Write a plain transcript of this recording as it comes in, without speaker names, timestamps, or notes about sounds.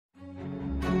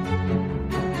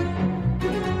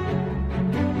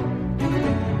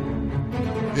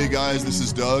guys, this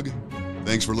is Doug.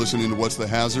 Thanks for listening to What's the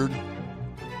Hazard.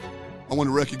 I want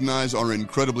to recognize our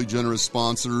incredibly generous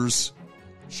sponsors,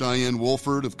 Cheyenne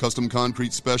Wolford of Custom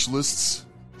Concrete Specialists,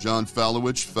 John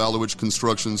Fallowich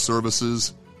Construction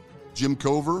Services, Jim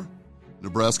Cover,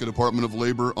 Nebraska Department of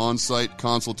Labor On-Site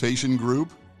Consultation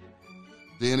Group,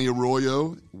 Danny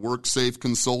Arroyo, WorkSafe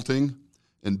Consulting,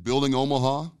 and Building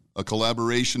Omaha, a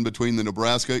collaboration between the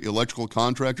Nebraska Electrical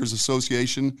Contractors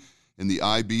Association and the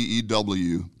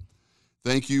IBEW.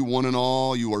 Thank you, one and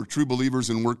all. You are true believers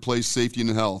in workplace safety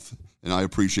and health, and I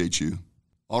appreciate you.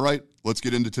 All right, let's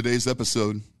get into today's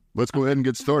episode. Let's go ahead and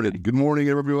get started. Good morning,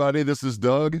 everybody. This is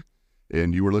Doug,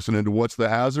 and you are listening to What's the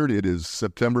Hazard. It is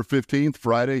September 15th,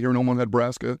 Friday here in Omaha,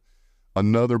 Nebraska.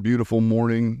 Another beautiful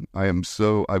morning. I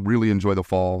really enjoy the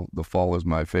fall. The fall is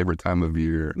my favorite time of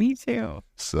year. Me too.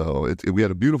 So we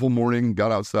had a beautiful morning,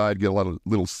 got outside, get a lot of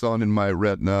little sun in my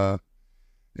retina,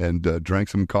 and drank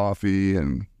some coffee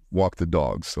and walked the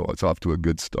dogs. So it's off to a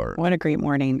good start. What a great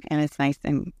morning. And it's nice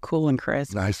and cool and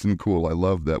crisp. Nice and cool. I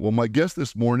love that. Well, my guest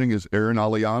this morning is Erin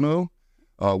Aliano.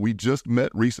 We just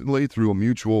met recently through a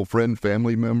mutual friend,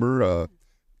 family member,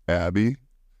 Abby.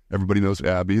 Everybody knows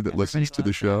Abby that listens to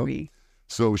the show. Abby.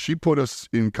 So she put us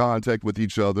in contact with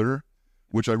each other,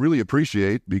 which I really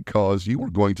appreciate because you were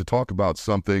going to talk about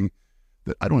something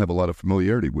that I don't have a lot of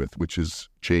familiarity with, which is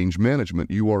change management.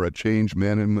 You are a change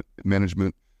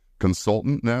management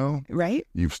consultant now. Right.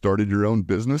 You've started your own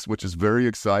business, which is very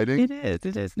exciting. It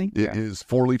is. Thank you. It is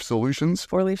Four Leaf Solutions.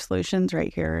 Four Leaf Solutions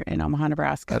right here in Omaha,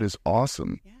 Nebraska. That is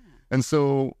awesome. Yeah. And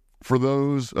so for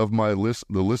those of the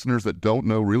listeners that don't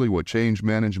know really what change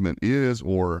management is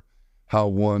or how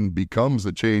one becomes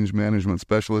a change management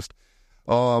specialist,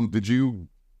 did you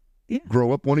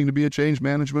grow up wanting to be a change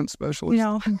management specialist? You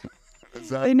know,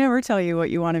 they never tell you what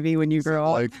you want to be when you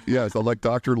grow up. So like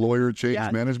doctor, lawyer, change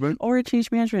management? Or a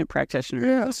change management practitioner.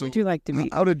 Yeah. What would you like to be?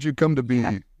 How did you come to be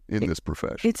in this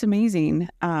profession? It's amazing.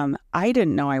 I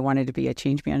didn't know I wanted to be a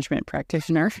change management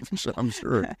practitioner. I'm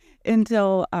sure.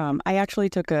 Until I actually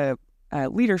took a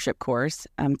leadership course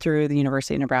through the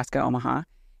University of Nebraska, Omaha.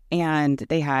 And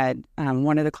they had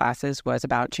one of the classes was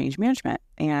about change management.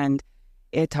 And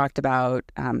it talked about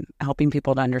helping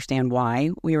people to understand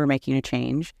why we were making a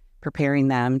change, preparing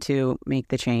them to make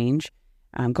the change,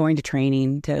 going to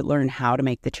training to learn how to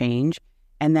make the change,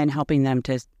 and then helping them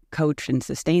to coach and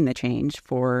sustain the change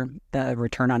for the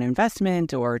return on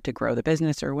investment or to grow the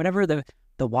business or whatever the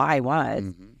why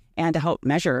was, and to help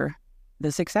measure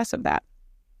the success of that.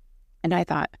 And I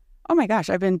thought, oh my gosh,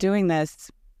 I've been doing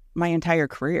this my entire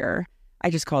career. I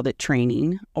just called it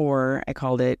training, or I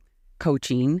called it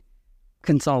coaching,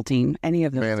 consulting, any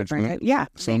of those management.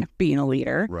 Different, being a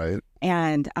leader. Right.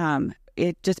 And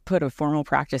it just put a formal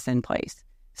practice in place.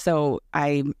 So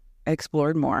I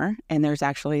explored more, and there's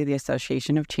actually the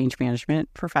Association of Change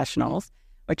Management Professionals,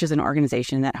 which is an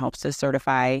organization that helps to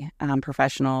certify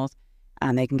professionals.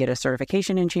 They can get a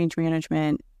certification in change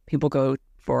management. People go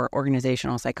for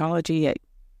organizational psychology at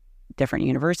different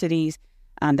universities.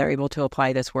 They're able to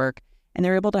apply this work, and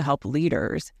they're able to help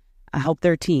leaders help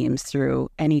their teams through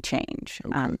any change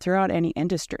throughout any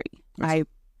industry. I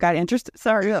got interested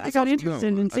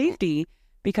in safety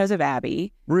because of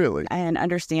Abby. Really? And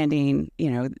understanding,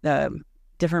 the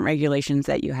different regulations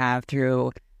that you have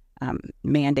through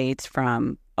mandates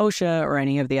from OSHA or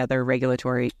any of the other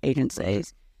regulatory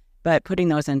agencies. But putting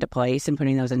those into place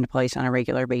on a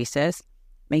regular basis,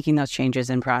 making those changes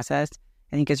in process,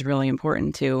 I think is really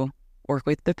important to work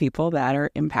with the people that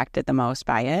are impacted the most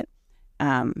by it,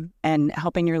 and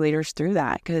helping your leaders through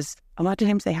that, because a lot of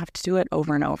times they have to do it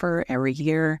over and over every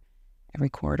year, every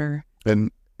quarter.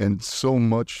 And so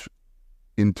much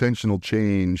intentional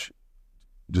change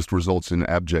just results in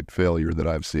abject failure that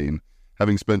I've seen.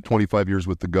 Having spent 25 years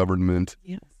with the government,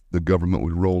 the government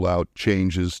would roll out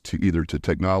changes to either to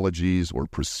technologies or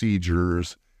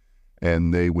procedures,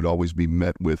 and they would always be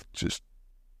met with just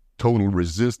total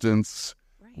resistance.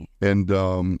 Right. And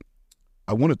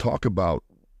I want to talk about,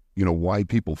 why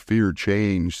people fear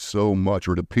change so much,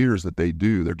 or it appears that they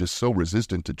do. They're just so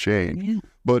resistant to change. Yeah.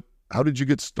 But how did you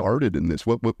get started in this?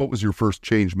 What was your first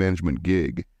change management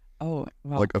gig? Oh,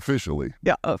 well. Like officially?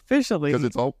 Yeah, officially.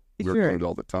 Because we're Sure. doing it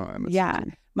all the time. Yeah.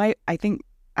 I think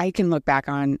I can look back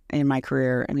on in my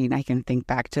career. I mean, I can think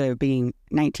back to being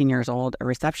 19 years old, a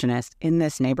receptionist in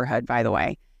this neighborhood, by the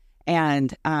way,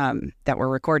 and that we're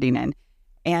recording in.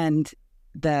 And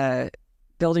the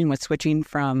building was switching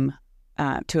from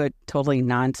to a totally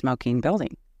non-smoking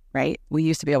building, right? We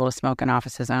used to be able to smoke in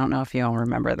offices. I don't know if you all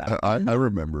remember that. I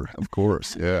remember, of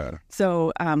course, yeah.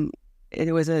 So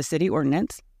it was a city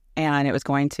ordinance, and it was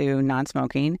going to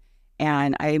non-smoking.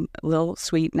 And I'm a little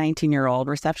sweet 19-year-old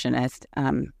receptionist,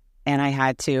 and I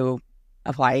had to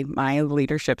apply my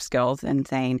leadership skills and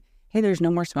saying, hey, there's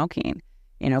no more smoking.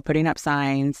 Putting up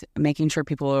signs, making sure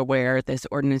people are aware this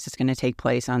ordinance is going to take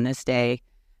place on this day.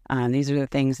 These are the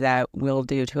things that we'll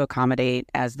do to accommodate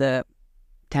as the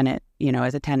tenant,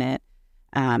 as a tenant,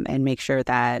 and make sure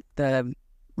that the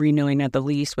renewing of the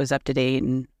lease was up to date,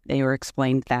 and they were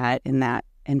explained that in that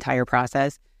entire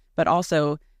process. But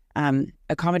also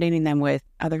accommodating them with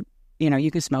other,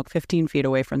 you can smoke 15 feet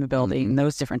away from the building,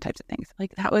 those different types of things.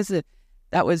 Like that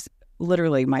was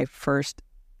literally my first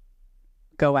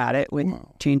go at it with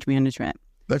change management.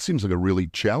 That seems like a really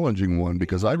challenging one,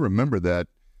 because I remember that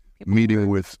meeting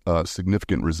with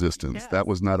significant resistance. Yes. That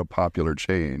was not a popular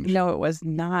change. No, it was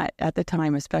not at the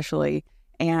time, especially.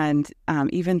 And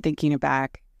even thinking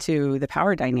back to the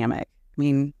power dynamic, I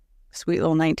mean, sweet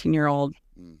little 19-year-old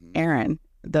Erin,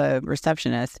 the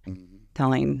receptionist,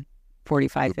 telling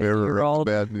 45, 50-year-old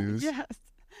bad news. Yes.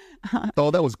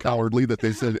 That was cowardly that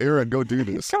they said, Erin, go do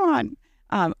this. Come on.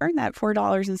 Earn that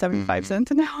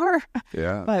 $4.75 an hour.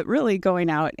 Yeah. But really going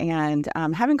out and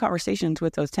having conversations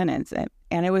with those tenants.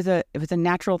 And it was a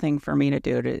natural thing for me to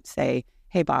do, to say,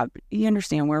 hey, Bob, you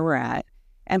understand where we're at,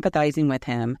 empathizing with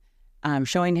him,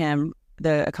 showing him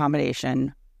the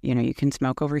accommodation. You can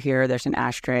smoke over here. There's an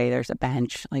ashtray. There's a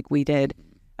bench. Like we did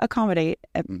accommodate,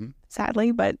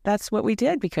 sadly, but that's what we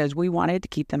did because we wanted to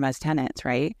keep them as tenants,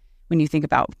 right? When you think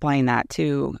about applying that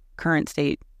to current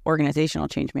state organizational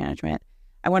change management,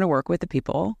 I want to work with the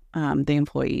people, the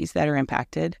employees that are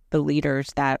impacted, the leaders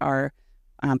that are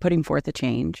putting forth the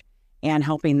change, and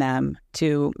helping them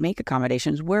to make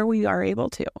accommodations where we are able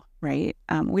to, right?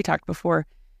 We talked before,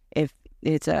 if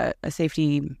it's a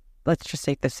safety, let's just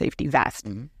take the safety vest,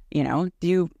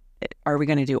 are we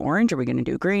going to do orange? Are we going to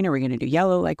do green? Are we going to do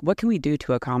yellow? Like, what can we do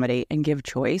to accommodate and give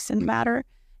choice in the matter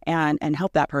and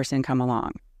help that person come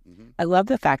along? I love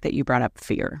the fact that you brought up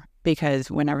fear,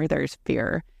 because whenever there's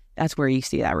fear, that's where you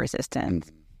see that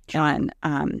resistance. And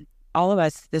all of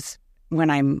us, when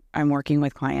I'm working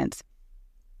with clients,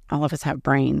 all of us have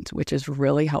brains, which is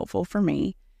really helpful for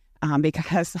me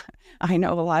because I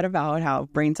know a lot about how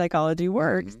brain psychology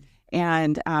works.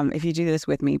 And if you do this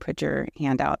with me, put your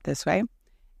hand out this way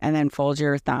and then fold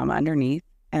your thumb underneath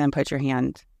and then put your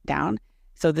hand down.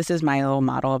 So this is my little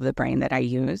model of the brain that I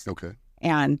use. Okay.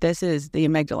 And this is the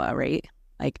amygdala, right?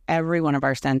 Like every one of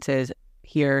our senses,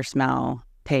 hear, smell,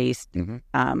 taste,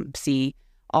 see,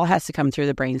 all has to come through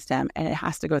the brainstem, and it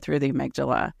has to go through the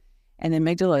amygdala. And the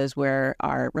amygdala is where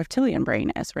our reptilian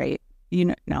brain is, right?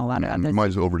 You know a lot about this.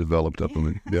 Mine's overdeveloped up in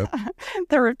me. Yeah.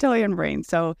 The reptilian brain.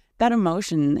 So that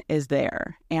emotion is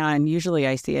there. And usually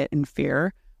I see it in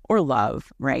fear or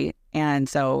love, right? And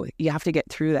so you have to get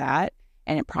through that,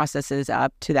 and it processes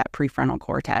up to that prefrontal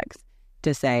cortex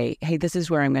to say, hey, this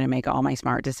is where I'm going to make all my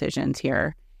smart decisions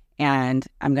here. And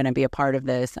I'm going to be a part of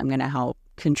this. I'm going to help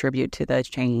contribute to the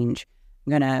change.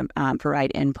 I'm going to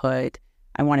provide input.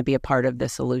 I want to be a part of the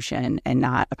solution and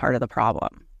not a part of the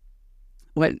problem.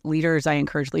 What I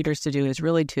encourage leaders to do is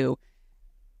really to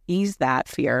ease that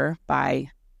fear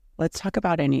by, let's talk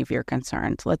about any of your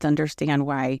concerns. Let's understand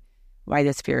why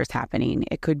this fear is happening.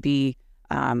 It could be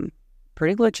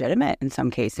pretty legitimate in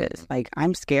some cases. Like,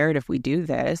 I'm scared if we do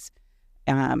this,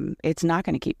 it's not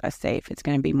going to keep us safe. It's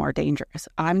going to be more dangerous.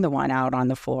 I'm the one out on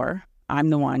the floor. I'm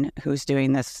the one who's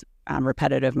doing this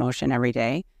repetitive motion every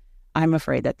day. I'm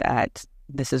afraid that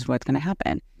this is what's going to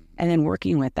happen. And then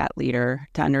working with that leader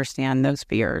to understand those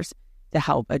fears, to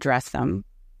help address them,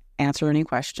 answer any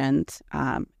questions.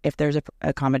 If there's a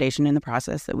accommodation in the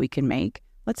process that we can make,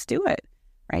 let's do it,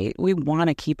 right? We want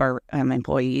to keep our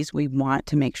employees. We want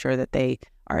to make sure that they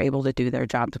are able to do their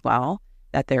jobs well,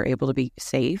 that they're able to be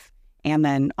safe, and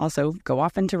then also go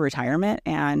off into retirement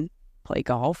and play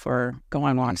golf or go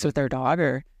on walks with their dog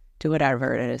or do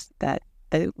whatever it is that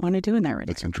they want to do in their retirement.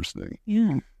 That's interesting.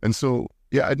 Yeah. And so,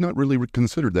 yeah, I'd not really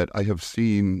considered that. I have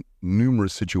seen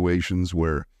numerous situations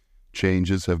where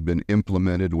changes have been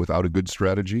implemented without a good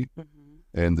strategy,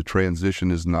 and the transition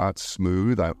is not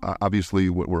smooth. Obviously,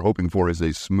 what we're hoping for is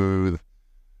a smooth,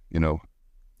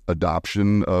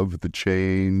 adoption of the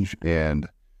change and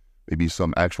maybe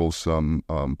some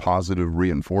positive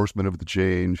reinforcement of the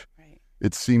change. Right.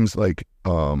 It seems like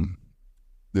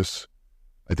this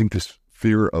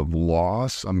fear of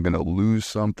loss, I'm going to lose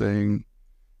something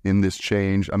in this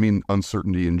change. I mean,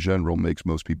 uncertainty in general makes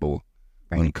most people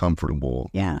uncomfortable.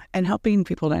 Yeah, and helping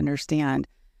people to understand,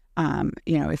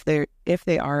 if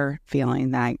they are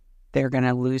feeling that they're going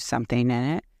to lose something in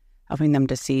it, helping them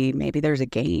to see maybe there's a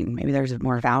gain, maybe there's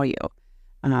more value.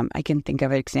 I can think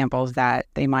of examples that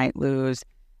they might lose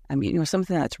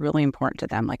something that's really important to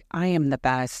them. Like, I am the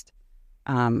best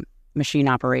machine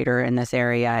operator in this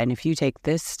area, and if you take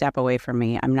this step away from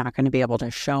me, I'm not going to be able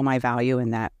to show my value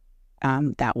in that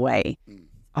way.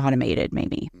 Automated,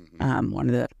 maybe one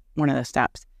of the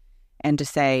steps, and to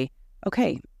say,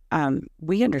 okay,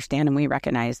 we understand and we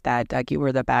recognize that, Doug, you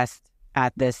were the best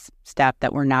at this step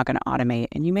that we're not going to automate,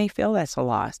 and you may feel that's a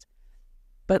loss.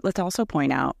 But let's also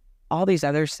point out all these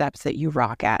other steps that you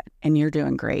rock at and you're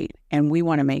doing great. And we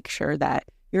want to make sure that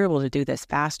you're able to do this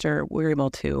faster. We're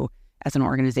able to, as an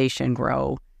organization,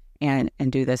 grow and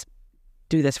do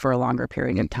this for a longer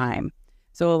period of time.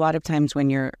 So a lot of times when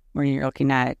you're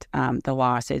looking at the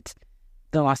loss, it's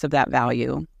the loss of that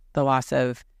value, the loss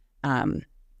of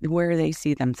where they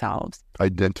see themselves.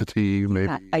 Identity, maybe.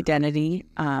 Yeah, identity,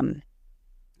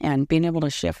 and being able to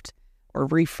shift or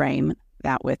reframe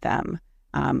that with them.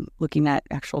 Looking at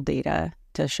actual data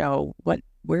to show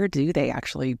where do they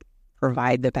actually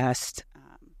provide the best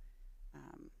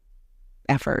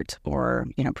effort, or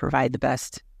provide the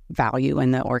best value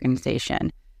in the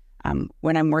organization.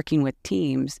 When I'm working with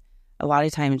teams, a lot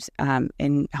of times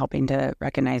in helping to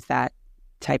recognize that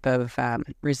type of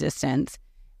resistance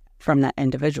from that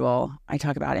individual, I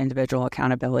talk about individual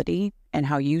accountability and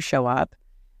how you show up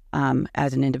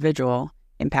as an individual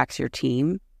impacts your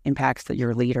team, impacts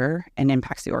your leader, and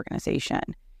impacts the organization.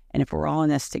 And if we're all in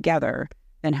this together,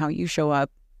 then how you show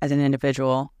up as an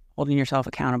individual, holding yourself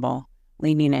accountable,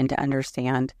 leaning in to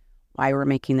understand why we're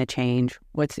making the change,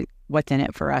 what's in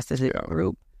it for us as a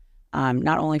group,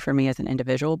 not only for me as an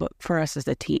individual, but for us as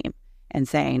a team, and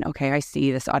saying, okay, I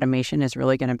see this automation is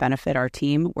really going to benefit our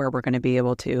team, where we're going to be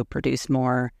able to produce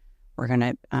more, we're going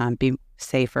to be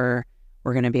safer,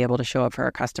 we're going to be able to show up for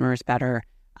our customers better,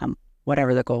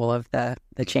 whatever the goal of the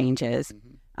change is.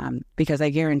 Because I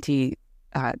guarantee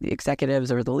the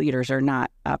executives or the leaders are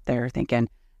not up there thinking,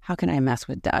 how can I mess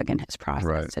with Doug and his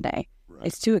process today? Right.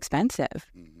 It's too expensive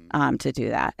to do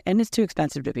that. And it's too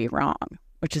expensive to be wrong,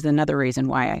 which is another reason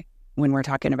why when we're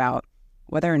talking about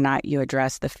whether or not you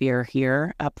address the fear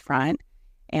here up front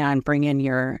and bring in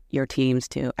your teams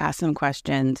to ask them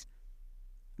questions,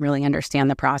 really understand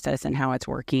the process and how it's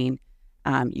working,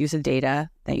 use the data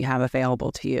that you have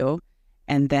available to you,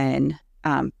 and then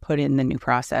put in the new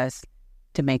process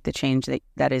to make the change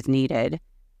that is needed.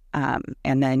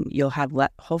 And then you'll have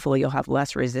hopefully you'll have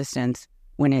less resistance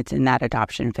when it's in that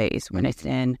adoption phase, when it's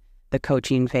in the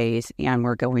coaching phase and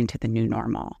we're going to the new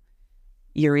normal.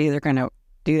 You're either going to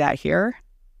do that here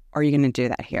or you're going to do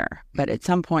that here. But at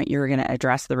some point, you're going to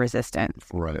address the resistance.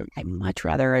 Right. I'd much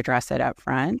rather address it up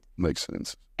front. Makes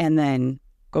sense. And then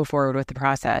go forward with the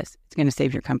process. It's going to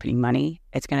save your company money.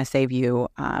 It's going to save you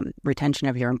retention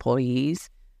of your employees,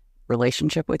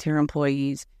 relationship with your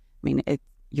employees. I mean,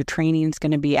 your training is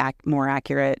going to be more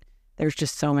accurate. There's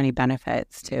just so many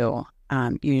benefits to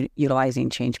utilizing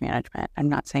change management. I'm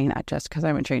not saying that just because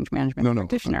I'm a change management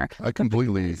practitioner. I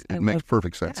completely, it makes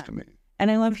perfect sense to me.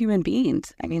 And I love human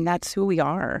beings. I mean, that's who we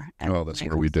are. Oh, that's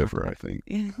where we differ, I think.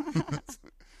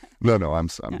 No, I'm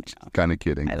kind of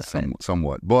kidding,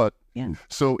 somewhat. But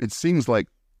so it seems like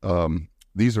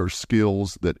these are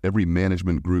skills that every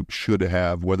management group should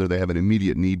have, whether they have an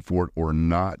immediate need for it or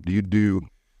not.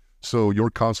 So your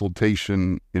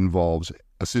consultation involves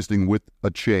assisting with a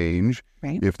change,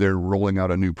 right? If they're rolling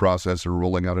out a new process or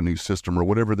rolling out a new system or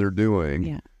whatever they're doing.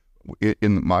 Yeah.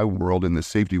 In my world, in the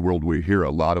safety world, we hear a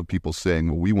lot of people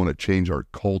saying, well, we want to change our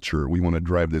culture. We want to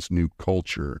drive this new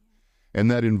culture.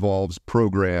 And that involves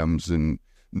programs and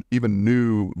even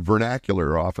new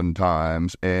vernacular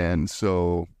oftentimes. And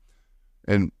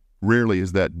rarely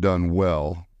is that done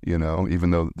well,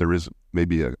 even though there is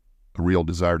maybe a real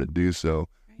desire to do so.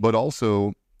 But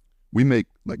also, we make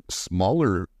like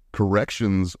smaller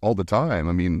corrections all the time.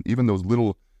 I mean, even those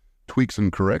little tweaks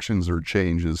and corrections or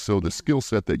changes. So the skill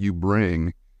set that you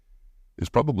bring is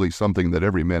probably something that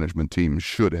every management team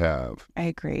should have. I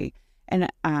agree. And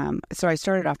so I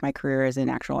started off my career as an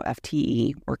actual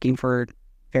FTE, working for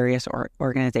various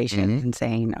organizations and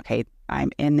saying, okay,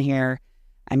 I'm in here,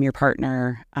 I'm your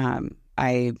partner.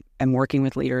 I am working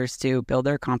with leaders to build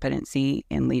their competency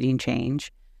in leading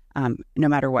change, no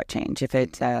matter what change. If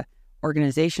it's a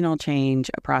organizational change,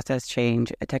 a process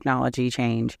change, a technology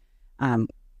change,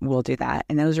 we'll do that.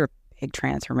 And those are big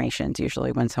transformations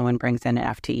usually when someone brings in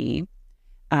an FTE.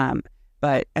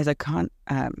 But as a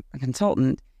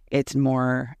consultant, it's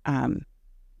more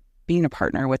being a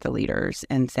partner with the leaders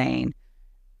and saying,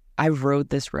 I've rode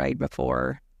this ride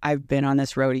before. I've been on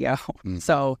this rodeo.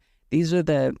 So these are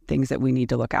the things that we need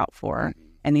to look out for.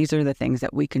 And these are the things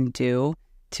that we can do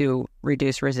to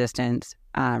reduce resistance,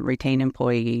 retain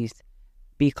employees,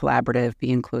 be collaborative, be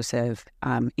inclusive,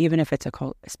 even if it's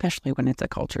especially when it's a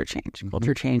culture change. Mm-hmm.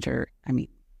 Culture change,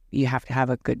 you have to have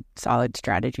a good, solid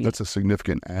strategy. That's a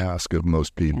significant ask of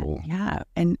most people. Yeah.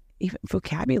 And even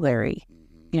vocabulary,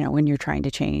 when you're trying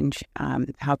to change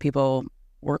how people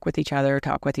work with each other,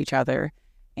 talk with each other,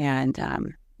 and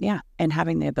and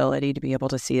having the ability to be able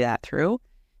to see that through.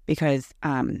 Because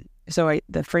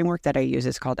the framework that I use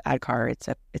is called ADKAR.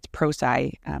 It's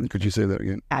ProSci. Could you say that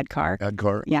again? ADKAR.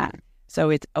 ADKAR? Yeah. Okay. So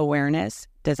it's awareness,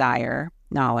 desire,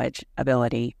 knowledge,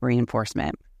 ability,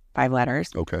 reinforcement. 5 letters.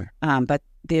 Okay. But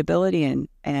the ability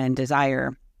and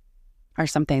desire are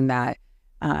something that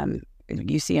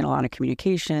you see in a lot of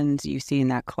communications. You see in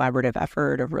that collaborative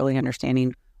effort of really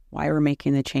understanding why we're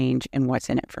making the change and what's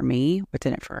in it for me, what's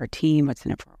in it for our team, what's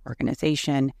in it for our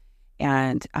organization,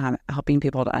 and helping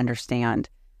people to understand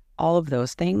all of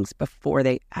those things before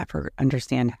they ever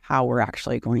understand how we're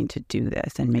actually going to do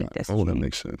this and make this change. That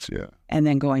makes sense, yeah. And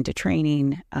then going to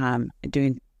training,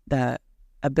 doing the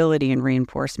ability and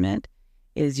reinforcement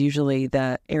is usually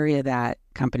the area that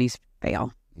companies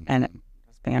fail. And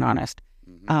just being honest.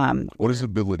 What does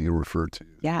ability refer to?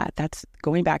 Yeah, that's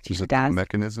going back to your desk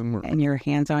mechanism and your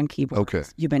hands-on keyboard. Okay.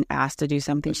 You've been asked to do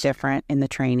something different in the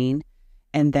training,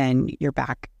 and then you're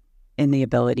back in the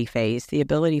ability phase. The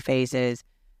ability phase is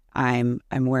I'm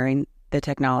wearing the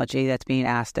technology that's being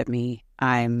asked of me.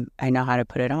 I know how to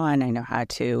put it on. I know how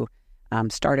to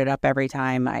start it up every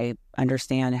time. I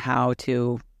understand how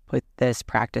to put this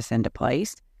practice into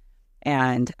place.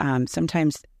 And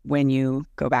sometimes when you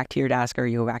go back to your desk or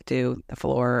you go back to the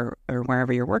floor or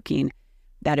wherever you're working,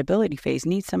 that ability phase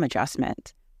needs some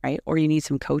adjustment, right? Or you need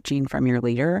some coaching from your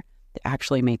leader to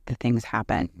actually make the things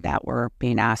happen that were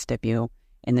being asked of you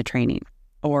in the training.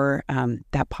 Or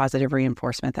that positive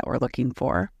reinforcement that we're looking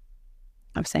for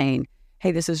of saying,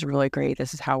 hey, this is really great.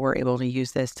 This is how we're able to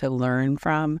use this to learn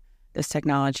from this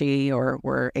technology, or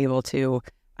we're able to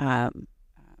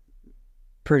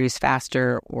produce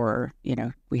faster, or,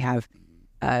 we have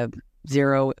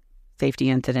 0 safety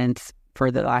incidents for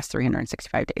the last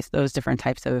 365 days. Those different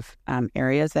types of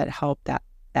areas that help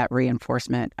that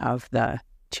reinforcement of the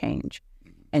change.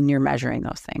 And you're measuring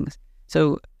those things.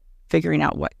 So figuring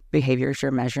out what behaviors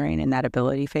you're measuring in that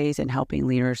ability phase and helping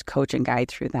leaders coach and guide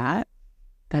through that.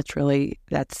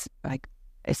 That's like,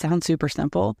 it sounds super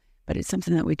simple, but it's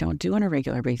something that we don't do on a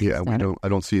regular basis. Yeah, I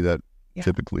don't see that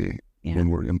typically when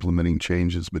we're implementing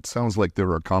changes, but it sounds like there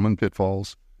are common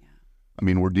pitfalls. Yeah. I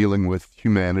mean, we're dealing with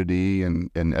humanity, and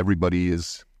everybody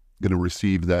is going to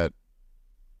receive that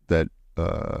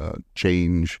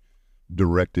change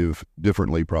directive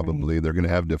differently, probably. Right. They're going to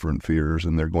have different fears,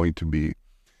 and they're going to be...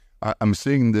 I'm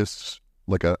seeing this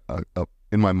like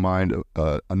in my mind,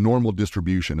 a normal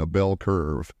distribution, a bell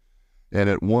curve. And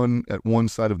at one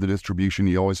side of the distribution,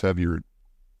 you always have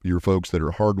your folks that are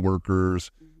hard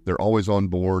workers. They're always on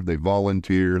board. They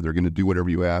volunteer. They're going to do whatever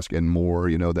you ask and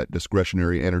more, that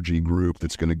discretionary energy group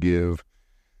that's going to give.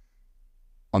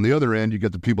 On the other end, you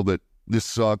get the people that, this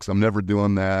sucks, I'm never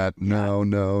doing that.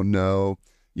 No.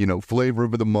 Flavor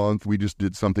of the month, we just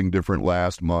did something different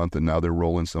last month, and now they're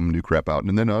rolling some new crap out.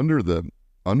 And then under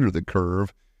the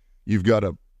curve, you've got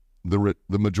the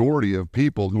majority of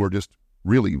people who are just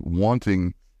really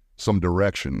wanting some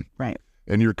direction. Right.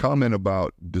 And your comment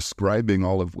about describing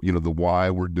all of, the why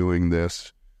we're doing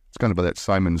this, it's kind of that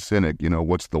Simon Sinek,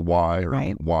 what's the why, or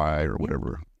why, or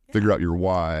whatever. Yeah. Figure out your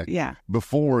why. Yeah.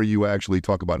 Before you actually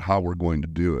talk about how we're going to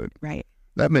do it. Right.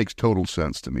 That makes total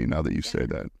sense to me now that you say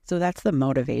that. So that's the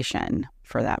motivation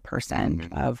for that person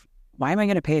of, why am I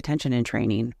going to pay attention in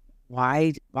training?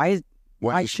 Why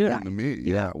should I? To me?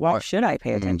 Yeah. Why should I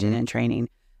pay attention in training?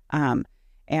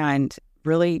 And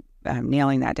really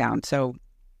nailing that down. So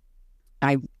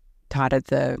I taught at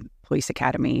the police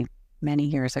academy many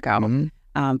years ago.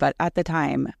 But at the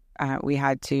time, we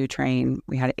had to train,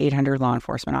 we had 800 law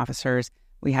enforcement officers.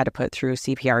 We had to put through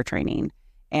CPR training.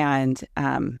 And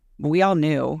we all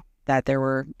knew that there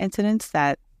were incidents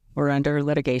that were under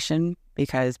litigation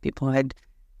because people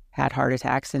had heart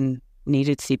attacks and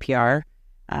needed CPR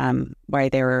while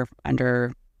they were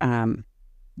under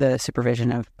the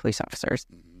supervision of police officers.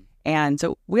 And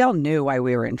so we all knew why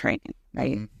we were in training,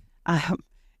 right?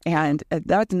 And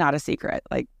that's not a secret.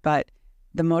 But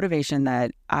the motivation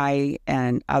that I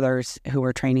and others who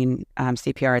were training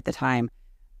CPR at the time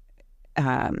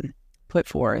put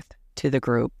forth to the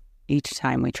group each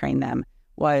time we trained them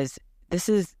was, this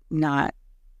is not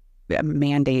a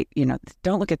mandate.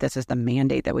 Don't look at this as the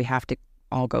mandate that we have to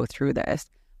all go through this.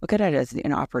 Look at it as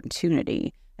an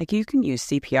opportunity. Like, you can use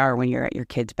CPR when you're at your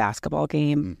kid's basketball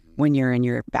game, when you're in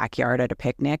your backyard at a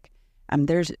picnic.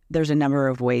 There's a number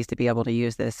of ways to be able to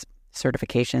use this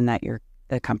certification that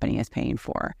the company is paying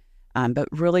for. But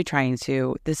really trying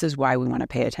to, this is why we want to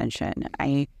pay attention.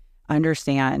 I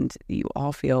understand you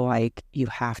all feel like you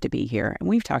have to be here. And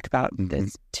we've talked about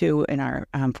this too in our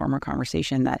former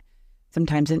conversation, that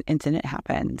sometimes an incident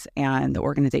happens and the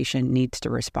organization needs to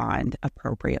respond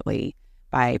appropriately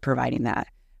by providing that.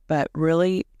 But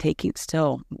really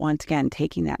once again,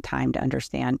 taking that time to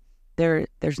understand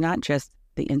there's not just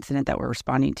the incident that we're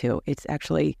responding to, it's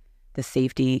actually the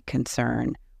safety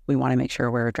concern we want to make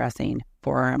sure we're addressing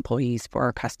for our employees, for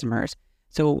our customers.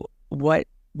 So what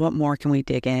more can we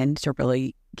dig in to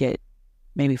really get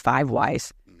maybe 5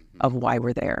 whys of why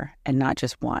we're there and not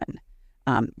just one?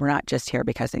 We're not just here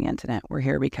because of the incident. We're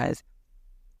here because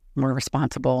we're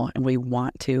responsible and we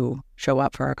want to show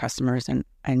up for our customers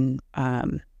and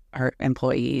our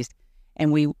employees.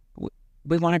 And we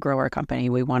want to grow our company.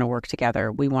 We want to work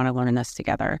together. We want to learn this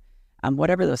together.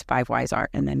 Whatever those 5 whys are,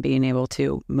 and then being able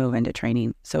to move into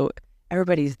training. So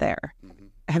everybody's there.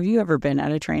 Have you ever been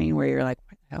at a training where you're like,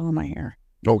 why the hell am I here?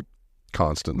 Oh,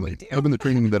 constantly. Even the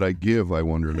training that I give, I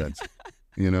wonder Nice.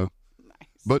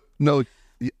 But no,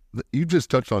 you just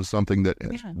touched on something that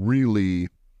has really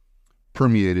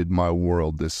permeated my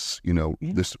world, this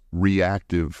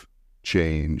reactive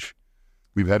change.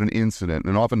 We've had an incident,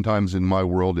 and oftentimes in my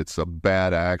world, it's a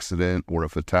bad accident or a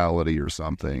fatality or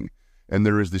something. And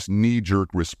there is this knee-jerk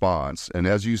response. And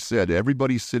as you said,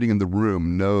 everybody sitting in the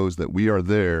room knows that we are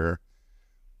there.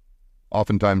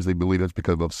 Oftentimes they believe it's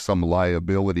because of some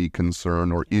liability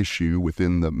concern or issue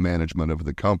within the management of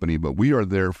the company, but we are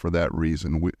there for that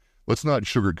reason. Let's not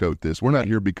sugarcoat this. We're not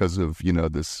here because of,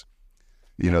 this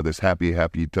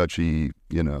happy, touchy,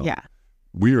 Yeah.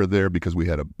 We are there because we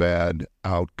had a bad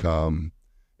outcome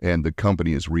and the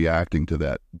company is reacting to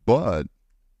that. But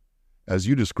as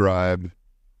you described,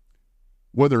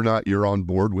 whether or not you're on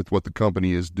board with what the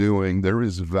company is doing, there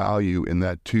is value in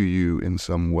that to you in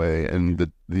some way. And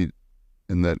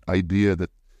that idea that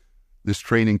this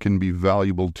training can be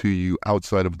valuable to you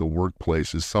outside of the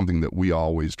workplace is something that we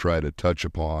always try to touch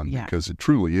upon because it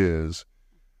truly is.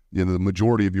 The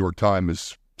majority of your time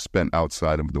is spent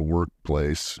outside of the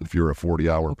workplace if you're a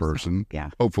 40-hour person. Yeah.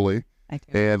 Hopefully.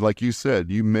 And like you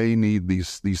said, you may need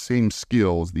these same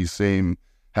skills, these same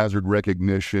hazard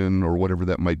recognition or whatever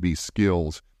that might be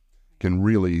skills can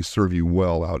really serve you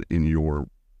well out in your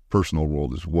personal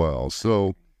world as well.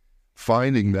 So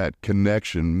finding that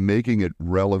connection, making it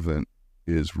relevant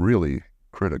is really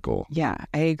critical. Yeah,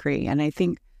 I agree. And I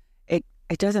think it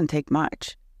doesn't take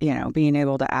much, being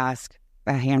able to ask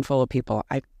a handful of people,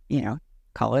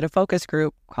 call it a focus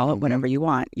group, call it whatever you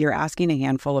want. You're asking a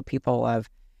handful of people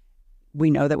we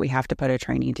know that we have to put a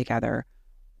training together.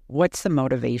 What's the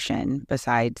motivation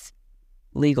besides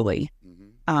legally?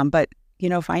 But,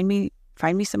 find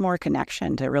me some more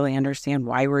connection to really understand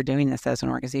why we're doing this as an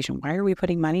organization. Why are we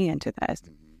putting money into this?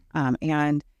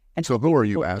 And so who are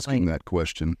you asking that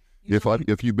question?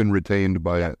 If you've been retained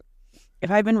by it?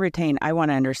 If I've been retained, I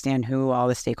want to understand who all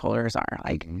the stakeholders are.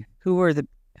 Like who are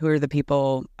the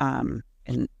people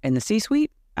in the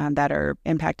C-suite that are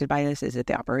impacted by this? Is it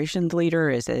the operations leader?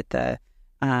 Is it the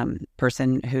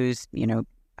person who's,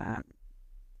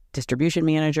 distribution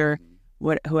manager,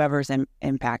 whoever's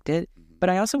impacted? But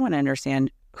I also want to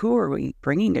understand who are we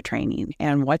bringing to training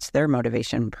and what's their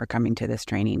motivation for coming to this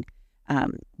training?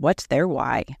 What's their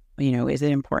why? Is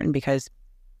it important because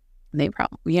they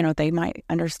they might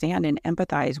understand and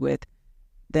empathize with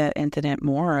the incident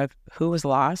more of who was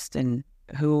lost and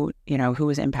who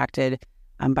was impacted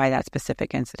by that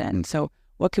specific incident. So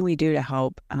what can we do to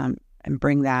help and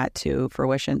bring that to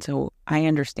fruition so I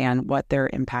understand what their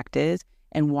impact is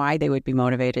and why they would be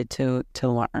motivated to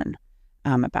learn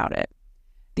about it.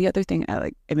 The other thing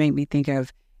it made me think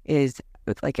of is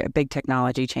like a big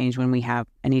technology change when we have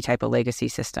any type of legacy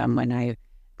system. When I've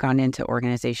gone into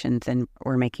organizations and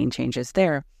we're making changes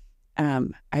there, I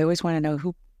always want to know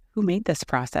who made this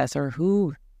process or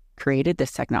who created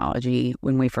this technology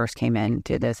when we first came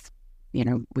into this.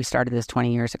 We started this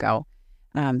 20 years ago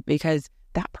because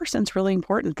that person's really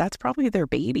important. That's probably their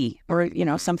baby or,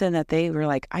 something that they were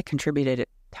like, I contributed a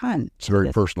ton. It's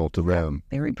very personal to them.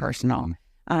 Very personal.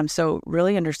 So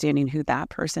really understanding who that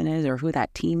person is or who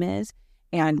that team is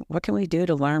and what can we do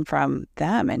to learn from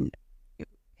them? And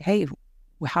hey,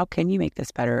 how can you make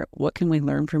this better? What can we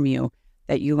learn from you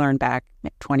that you learned back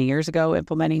 20 years ago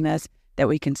implementing this that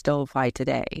we can still apply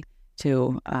today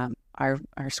to our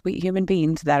sweet human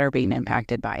beings that are being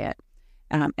impacted by it?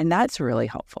 And that's really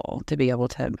helpful to be able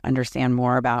to understand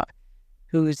more about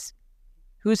who's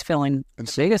feeling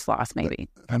the biggest loss, maybe.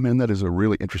 I mean, that is a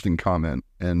really interesting comment.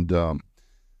 And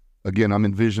again, I'm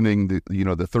envisioning the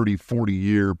 30,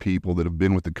 40-year people that have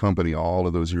been with the company all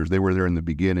of those years. They were there in the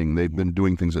beginning. They've been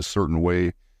doing things a certain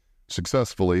way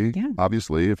successfully,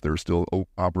 obviously, if they're still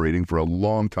operating for a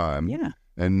long time. Yeah.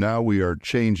 And now we are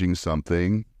changing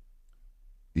something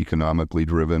economically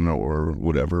driven or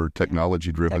whatever,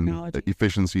 technology driven,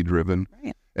 efficiency driven.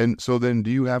 Right. And so then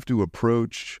do you have to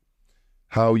approach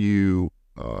how you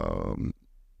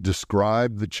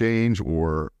describe the change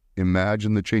or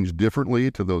imagine the change differently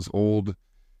to those old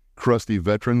crusty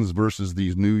veterans versus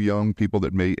these new young people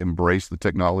that may embrace the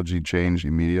technology change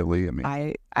immediately? I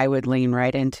mean, I would lean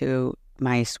right into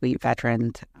my sweet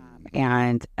veterans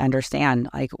and understand,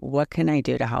 like, what can I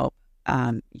do to help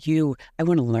you? I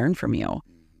want to learn from you.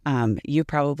 You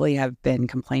probably have been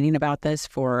complaining about this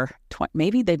for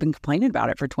maybe they've been complaining about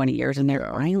it for 20 years and they're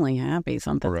finally happy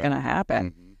something's going to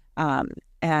happen.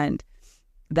 And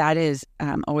that is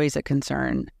always a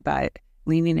concern, but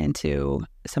leaning into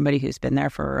somebody who's been there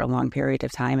for a long period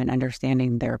of time and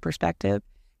understanding their perspective,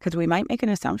 because we might make an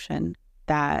assumption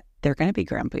that they're going to be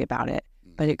grumpy about it,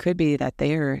 but it could be that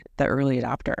they're the early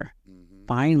adopter.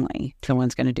 Finally,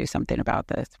 someone's going to do something about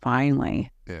this. Finally,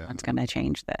 someone's going to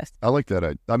change this. I like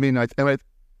that.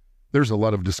 There's a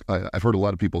lot of, I've heard a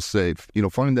lot of people say,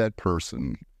 find that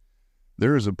person.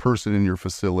 There is a person in your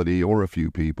facility or a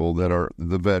few people that are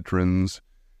the veterans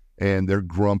and they're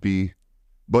grumpy.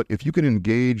 But if you can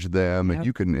engage them and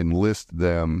you can enlist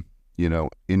them,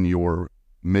 in your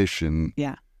mission,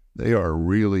 they are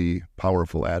really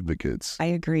powerful advocates. I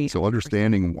agree. So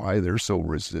understanding why they're so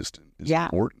resistant is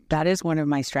important. That is one of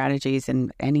my strategies,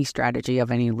 and any strategy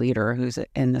of any leader who's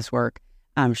in this work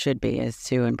should be, is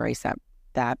to embrace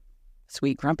that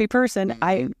sweet, grumpy person.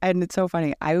 And it's so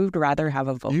funny. I would rather have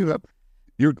a vocal...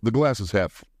 the glass is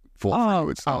half full for you,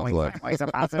 it sounds like. I'm always a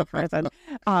positive person.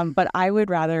 But I would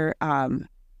rather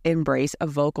embrace a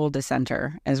vocal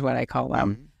dissenter, is what I call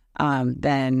them,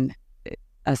 than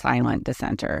a silent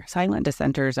dissenter. Silent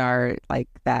dissenters are like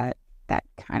that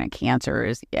kind of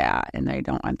cancerous, and they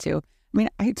don't want to. I mean,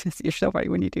 you're so funny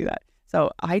when you do that. So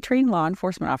I train law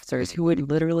enforcement officers who would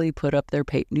literally put up their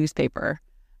newspaper,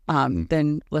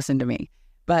 then listen to me.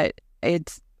 But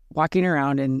it's walking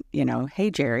around and,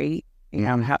 hey, Jerry,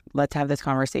 let's have this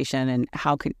conversation. And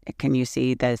how can you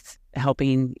see this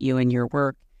helping you in your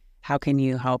work? How can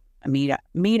you help me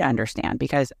to understand?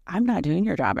 Because I'm not doing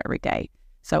your job every day.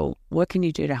 So what can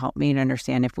you do to help me to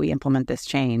understand, if we implement this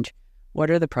change,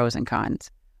 what are the pros and cons?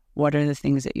 What are the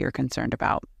things that you're concerned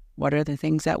about? What are the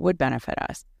things that would benefit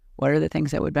us? What are the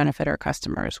things that would benefit our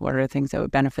customers? What are the things that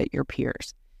would benefit your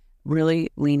peers? Really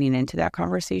leaning into that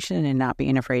conversation and not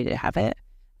being afraid to have it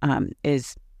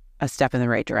is a step in the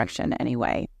right direction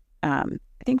anyway. I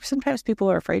think sometimes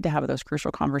people are afraid to have those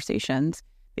crucial conversations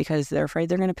because they're afraid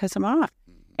they're going to piss them off.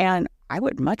 And I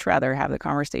would much rather have the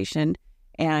conversation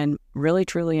and really,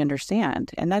 truly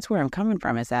understand. And that's where I'm coming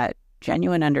from, is that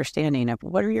genuine understanding of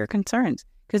what are your concerns?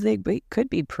 Because they could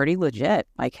be pretty legit.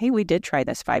 Like, hey, we did try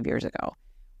this 5 years ago.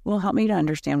 Well, help me to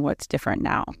understand what's different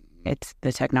now. It's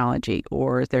the technology,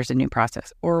 or there's a new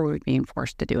process, or we're being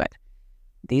forced to do it.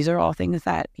 These are all things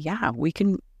that, we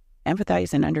can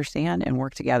empathize and understand and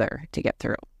work together to get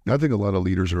through. I think a lot of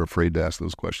leaders are afraid to ask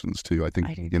those questions too. I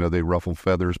think, they ruffle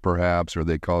feathers perhaps, or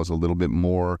they cause a little bit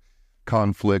more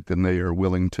conflict than they are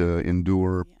willing to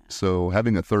endure. Yeah. So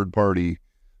having a third party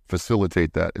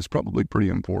facilitate that is probably pretty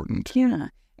important. Yeah.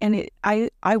 And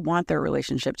I want their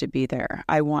relationship to be there.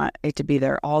 I want it to be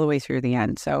there all the way through the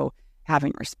end. So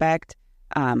having respect,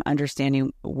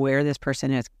 understanding where this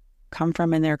person has come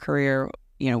from in their career,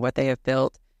 what they have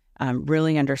built,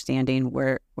 really understanding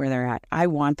where they're at. I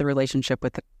want the relationship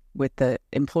with the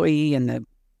employee and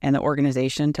the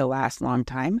organization to last a long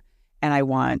time. And I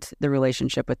want the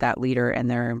relationship with that leader and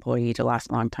their employee to last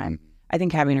a long time. I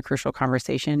think having a crucial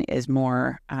conversation is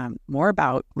more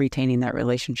about retaining that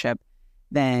relationship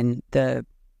than the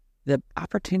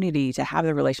opportunity to have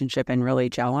the relationship and really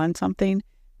gel on something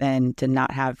than to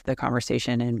not have the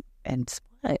conversation and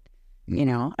split.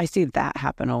 I see that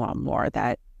happen a lot more,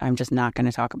 that I'm just not going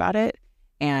to talk about it.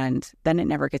 And then it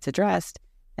never gets addressed.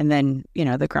 And then,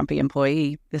 the grumpy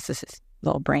employee, this is his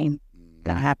little brain,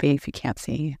 not happy if you can't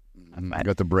see. But,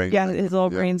 got the brain. Yeah, his little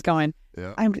brain's going,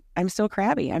 I'm still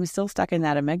crabby. I'm still stuck in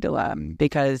that amygdala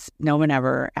because no one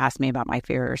ever asked me about my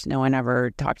fears. No one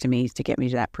ever talked to me to get me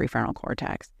to that prefrontal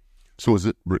cortex. So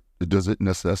does it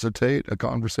necessitate a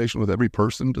conversation with every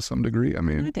person to some degree? I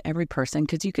mean, not to every person,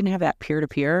 because you can have that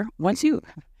peer-to-peer. Once you,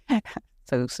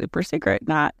 so super secret,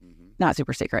 not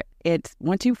super secret. It's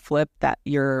once you flip that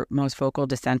your most vocal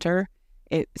dissenter,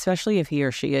 especially if he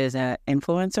or she is an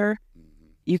influencer,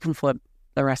 you can flip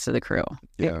the rest of the crew.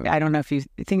 Yeah. I don't know if you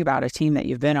think about a team that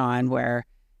you've been on where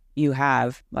you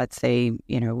have, let's say,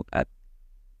 a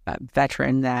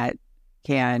veteran that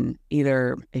can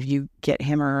either, if you get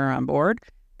him or her on board,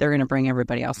 they're going to bring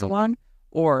everybody else along,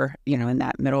 or, in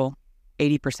that middle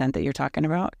 80% that you're talking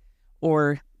about,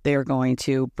 or they're going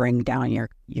to bring down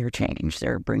your change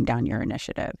or bring down your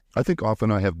initiative. I think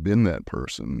often I have been that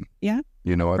person. Yeah.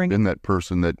 I've been that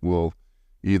person that will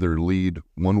either lead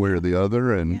one way or the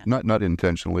other, and not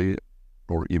intentionally,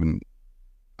 or even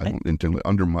I don't intentionally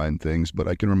undermine things, but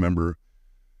I can remember,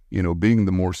 being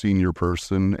the more senior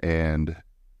person and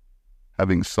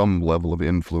having some level of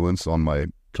influence on my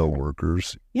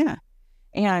coworkers. Yeah.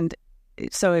 And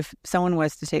so if someone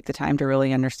was to take the time to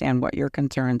really understand what your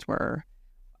concerns were,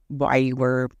 why you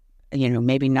were,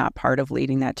 maybe not part of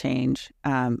leading that change,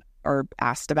 or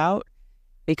asked about,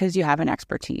 because you have an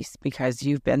expertise, because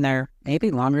you've been there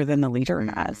maybe longer than the leader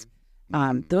has.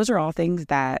 Those are all things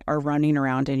that are running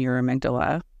around in your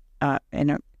amygdala,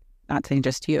 and not saying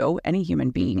just you, any human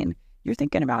being, and you're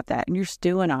thinking about that and you're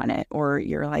stewing on it, or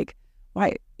you're like,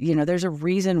 why, there's a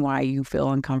reason why you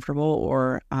feel uncomfortable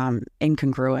or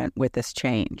incongruent with this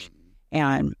change,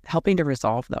 and helping to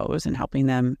resolve those and helping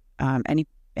them,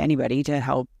 anybody to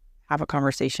help have a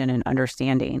conversation and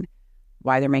understanding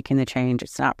why they're making the change.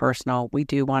 It's not personal. We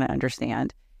do want to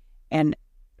understand. And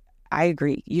I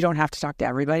agree. You don't have to talk to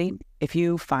everybody. If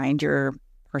you find your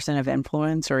person of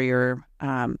influence or your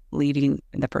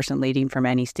the person leading from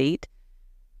any state,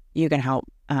 you can help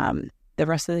the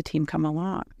rest of the team come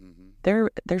along.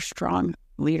 They're strong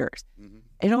leaders.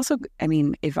 It also,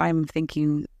 if I'm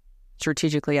thinking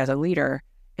strategically as a leader,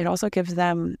 it also gives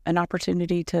them an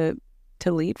opportunity to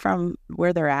lead from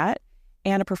where they're at,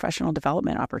 and a professional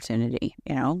development opportunity.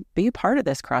 Be a part of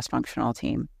this cross-functional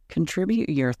team. Contribute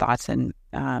your thoughts and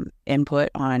input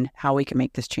on how we can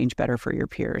make this change better for your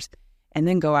peers, and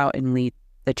then go out and lead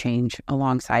the change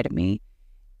alongside of me.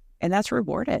 And that's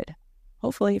rewarded,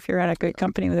 hopefully, if you're at a great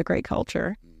company with a great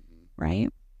culture, right?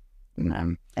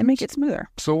 And make it smoother.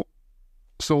 So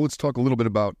let's talk a little bit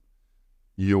about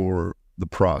the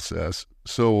process.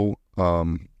 So,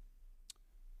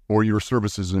 or your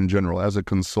services in general. As a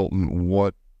consultant,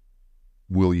 what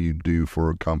will you do for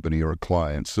a company or a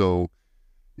client? So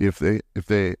if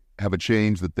they have a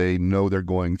change that they know they're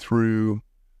going through,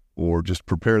 or just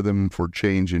prepare them for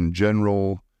change in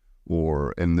general,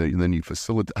 and then you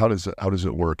facilitate, how does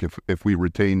it work? If we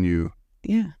retain you,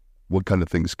 what kind of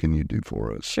things can you do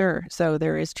for us? Sure. So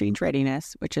there is change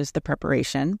readiness, which is the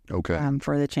preparation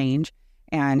for the change,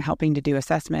 and helping to do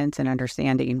assessments and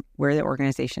understanding where the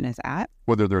organization is at.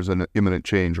 Whether there's an imminent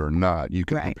change or not, you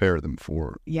can prepare them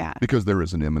for. Yeah. Because there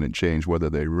is an imminent change, whether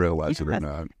they realize it or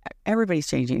not. Everybody's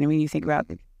changing. You think about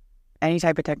any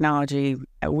type of technology,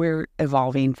 we're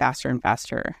evolving faster and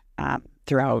faster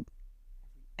throughout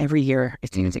every year.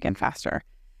 It seems to get faster.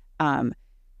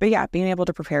 But yeah, being able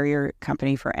to prepare your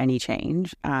company for any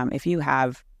change. If you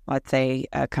have, let's say,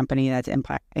 a company that's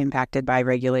impacted by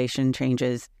regulation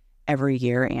changes every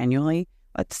year annually,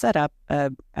 let's set up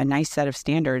a nice set of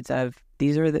standards of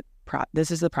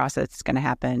this is the process that's going to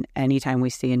happen anytime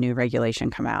we see a new regulation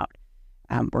come out.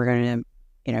 We're going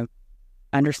to,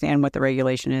 understand what the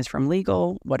regulation is from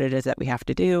legal, what it is that we have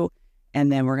to do,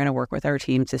 and then we're going to work with our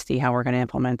teams to see how we're going to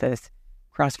implement this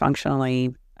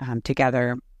cross-functionally,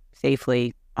 together,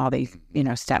 safely, all these,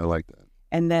 steps. I like that.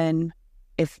 And then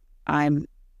if I'm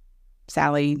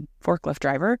Sally, forklift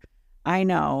driver, I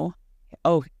know,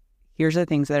 here's the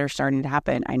things that are starting to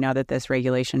happen. I know that this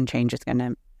regulation change is going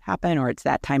to happen, or it's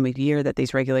that time of year that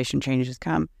these regulation changes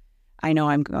come. I know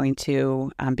I'm going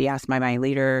to be asked by my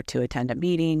leader to attend a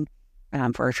meeting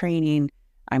for a training.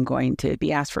 I'm going to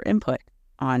be asked for input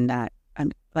on that.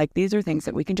 These are things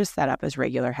that we can just set up as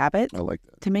regular habits. I like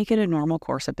that. To make it a normal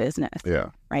course of business. Yeah.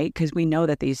 Right? Because we know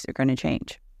that these are going to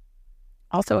change.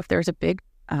 Also, if there's a big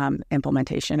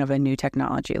implementation of a new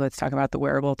technology, let's talk about the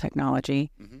wearable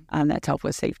technology that's helped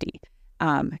with safety.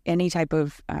 Any type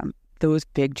of those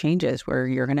big changes where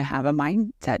you're going to have a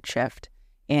mindset shift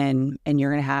and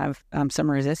you're going to have some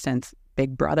resistance.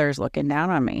 Big brother's looking down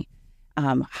on me.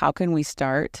 How can we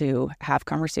start to have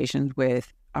conversations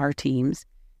with our teams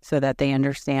so that they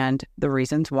understand the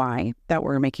reasons why that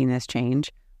we're making this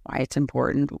change, why it's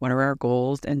important, what are our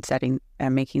goals in setting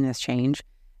and making this change,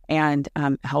 and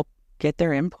help get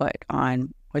their input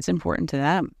on what's important to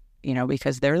them,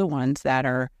 because they're the ones that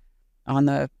are on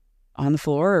the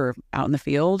floor or out in the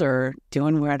field or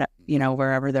doing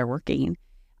wherever they're working.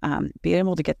 Be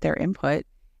able to get their input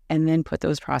and then put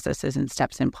those processes and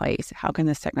steps in place. How can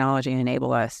this technology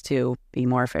enable us to be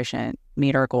more efficient,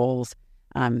 meet our goals,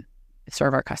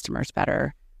 serve our customers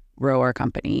better, grow our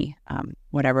company,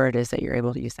 whatever it is that you're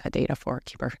able to use that data for,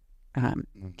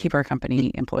 keep our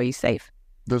company employees safe.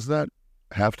 Does that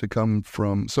have to come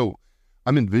from? So,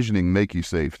 I'm envisioning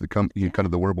MakeYouSafe, the company, kind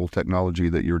of the wearable technology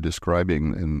that you're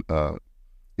describing, and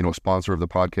a sponsor of the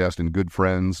podcast and good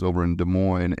friends over in Des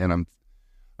Moines. And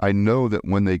I know that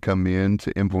when they come in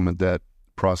to implement that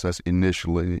process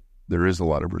initially, there is a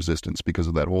lot of resistance because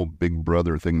of that whole Big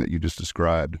Brother thing that you just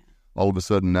described. All of a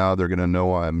sudden now they're going to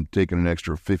know I'm taking an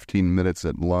extra 15 minutes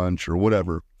at lunch or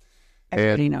whatever.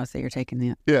 Everybody knows that you're taking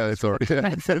the... Yeah, it's all right.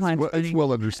 Yeah, it's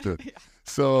well understood. Yeah.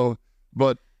 So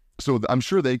I'm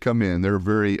sure they come in, they're a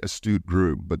very astute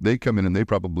group, but they come in and they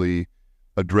probably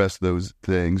address those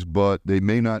things, but they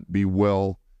may not be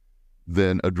well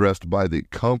then addressed by the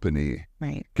company.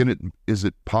 Right. Is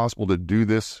it possible to do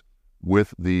this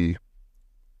with the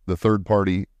third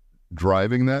party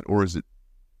driving that, or it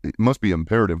must be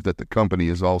imperative that the company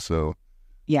is also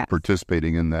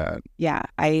participating in that? Yeah.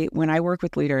 When I work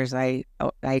with leaders, I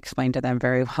explain to them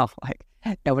very well, like,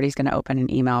 nobody's going to open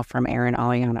an email from Aaron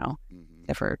Aliano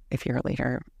if you're a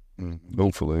leader.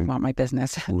 Hopefully. Want my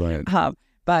business. Right.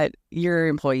 But your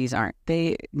employees aren't.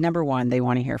 Number one, they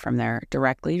want to hear from their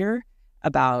direct leader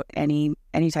about any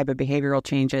type of behavioral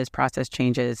changes, process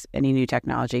changes, any new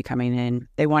technology coming in.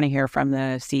 They want to hear from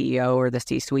the CEO or the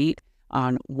C-suite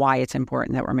on why it's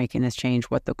important that we're making this change,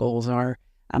 what the goals are,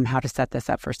 how to set this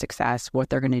up for success, what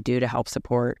they're going to do to help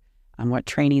support, what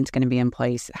training is going to be in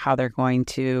place, how they're going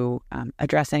to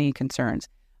address any concerns.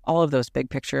 All of those big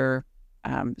picture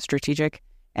strategic.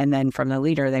 And then from the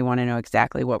leader, they want to know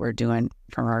exactly what we're doing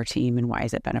from our team and why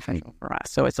is it beneficial for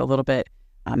us. So it's a little bit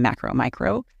macro,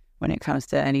 micro when it comes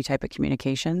to any type of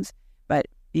communications. But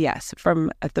yes,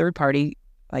 from a third party,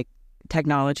 like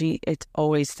technology, it's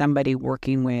always somebody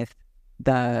working with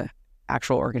the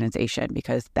actual organization,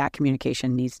 because that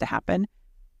communication needs to happen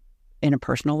in a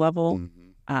personal level,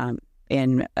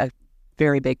 in a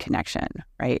very big connection,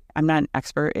 right? I'm not an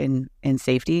expert in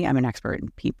safety. I'm an expert in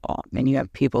people. And you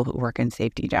have people who work in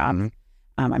safety jobs.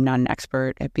 I'm not an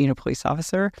expert at being a police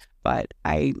officer, but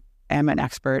I am an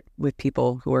expert with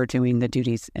people who are doing the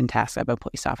duties and tasks of a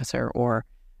police officer or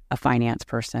a finance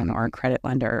person or a credit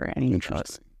lender or any of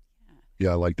those.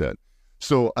 Yeah, I like that.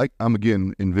 So I'm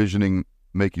again envisioning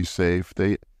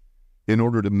MakeYouSafe. In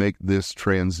order to make this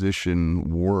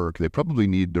transition work, they probably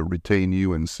need to retain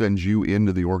you and send you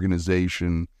into the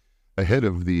organization ahead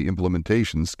of the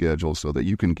implementation schedule so that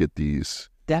you can get these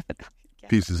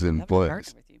pieces in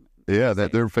place. Yeah,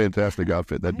 they're a fantastic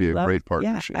outfit. That'd be a great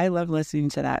partnership. Yeah, I love listening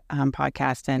to that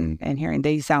podcast and hearing.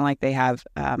 They sound like they have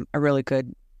a really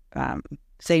good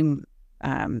same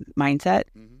mindset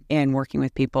in working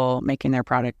with people, making their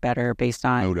product better based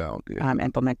on no doubt,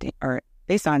 implementing or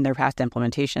based on their past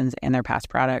implementations and their past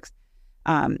products.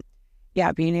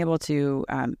 Being able to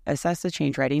assess the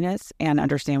change readiness and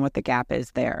understand what the gap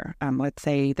is there. Let's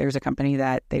say there's a company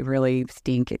that they really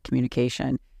stink at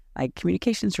communication. Like,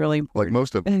 communication's really important. Like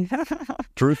most of them,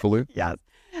 truthfully. Yes.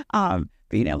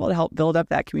 Being able to help build up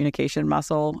that communication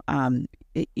muscle.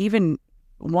 Even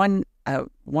one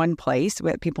place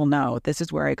where people know this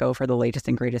is where I go for the latest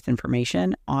and greatest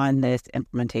information on this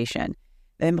implementation.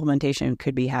 The implementation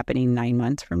could be happening 9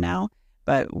 months from now,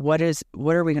 but what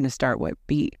are we going to start? What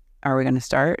beat are we going to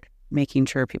start? Making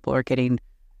sure people are getting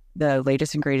the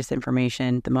latest and greatest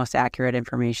information, the most accurate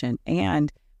information,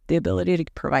 and the ability to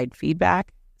provide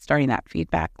feedback, starting that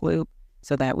feedback loop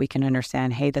so that we can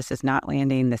understand, hey, this is not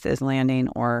landing, this is landing,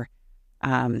 or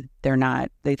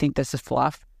they think this is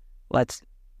fluff. Let's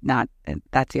not,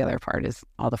 that's the other part, is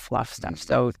all the fluff stuff.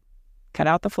 So cut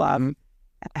out the fluff.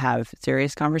 Have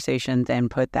serious conversations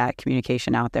and put that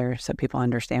communication out there so people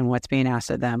understand what's being asked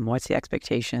of them, what's the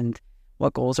expectations,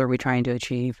 what goals are we trying to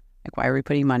achieve, like why are we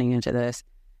putting money into this,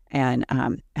 and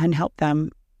help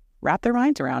them wrap their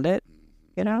minds around it,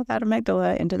 that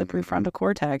amygdala into the prefrontal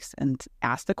cortex, and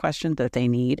ask the questions that they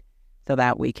need so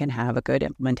that we can have a good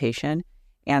implementation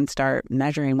and start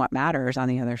measuring what matters on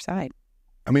the other side.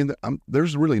 I mean,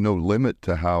 there's really no limit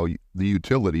to how the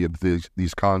utility of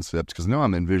these concepts, because now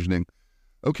I'm envisioning,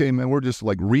 okay, man, we're just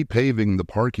like repaving the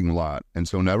parking lot. And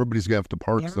so now everybody's going to have to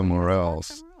park somewhere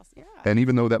else. Yeah. And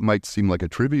even though that might seem like a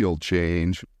trivial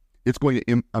change, it's going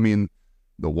to,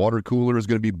 the water cooler is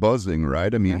going to be buzzing,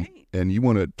 right? And you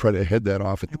want to try to head that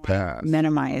off at the pass.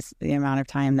 Minimize the amount of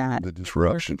time that the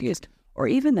disruption. Or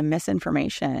even the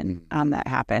misinformation that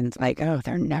happens. Like, oh,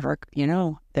 they're never,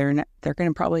 they're going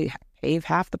to probably pave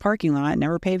half the parking lot,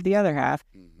 never pave the other half.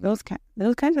 Those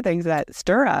kinds of things that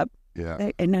stir up. Yeah.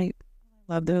 And I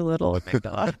love the little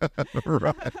amygdala.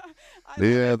 Right.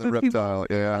 Yeah, the reptile.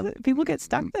 Yeah. People get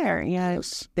stuck there.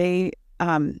 Yes. They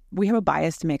we have a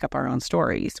bias to make up our own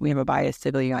stories. We have a bias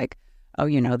to be like, oh,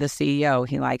 the CEO,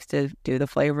 he likes to do the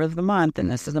flavor of the month,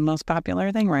 and this is the most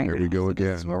popular thing right now. Here we go again.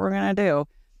 This is what we're going to do.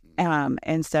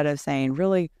 Instead of saying,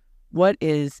 really, what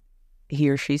is he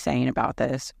or she saying about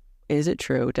this? Is it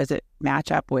true? Does it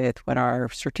match up with what our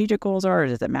strategic goals are? Or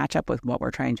does it match up with what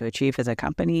we're trying to achieve as a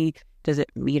company? Does it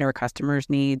meet our customers'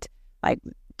 needs? Like,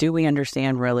 do we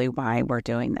understand really why we're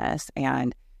doing this?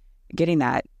 And getting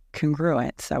that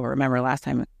congruent. So remember last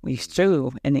time we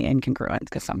stew in the incongruence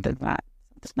because something's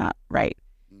not right.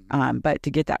 But to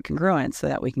get that congruence so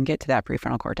that we can get to that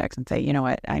prefrontal cortex and say, you know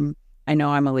what, I know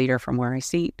I'm a leader from where I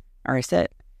sit,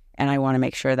 and I want to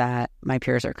make sure that my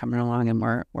peers are coming along and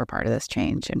we're part of this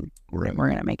change, and we're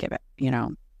going to make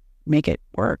it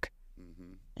work.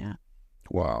 Mm-hmm. Yeah.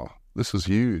 Wow, this is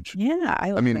huge. Yeah,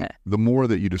 I love it. The more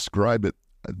that you describe it,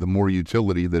 the more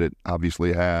utility that it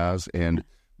obviously has, and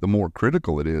the more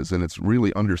critical it is, and it's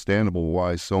really understandable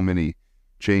why so many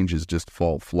changes just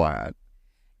fall flat.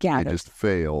 Yeah, they just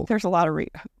fail. There's a lot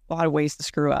of ways to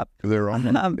screw up. There are,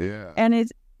 yeah.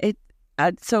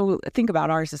 And so think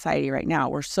about our society right now.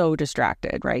 We're so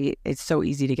distracted, right? It's so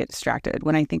easy to get distracted.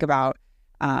 When I think about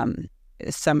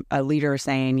a leader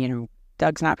saying,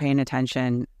 Doug's not paying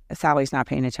attention, Sally's not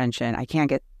paying attention, I can't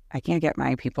get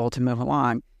my people to move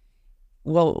along.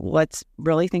 Well, let's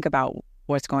really think about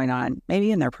what's going on.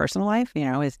 Maybe in their personal life,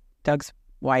 is Doug's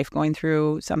wife going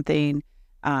through something?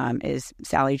 Is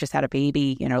Sally just had a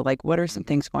baby? What are some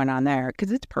things going on there?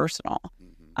 Because it's personal.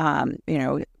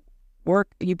 Work,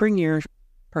 you bring your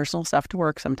personal stuff to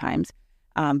work sometimes,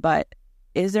 but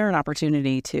is there an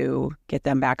opportunity to get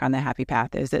them back on the happy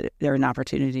path? Is there an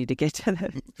opportunity to get to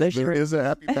the There is a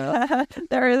happy path?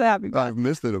 There is a happy path. I've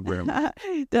missed it,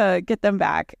 apparently. To get them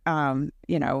back,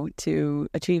 to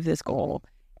achieve this goal.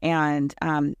 And,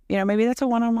 maybe that's a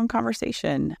one-on-one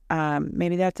conversation.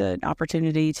 Maybe that's an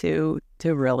opportunity to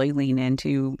really lean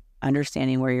into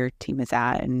understanding where your team is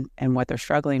at and what they're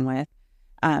struggling with.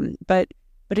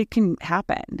 But it can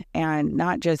happen, and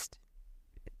not just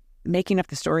making up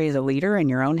the story as a leader in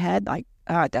your own head, like,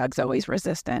 Doug's always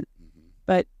resistant,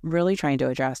 but really trying to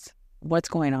address what's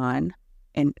going on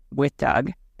with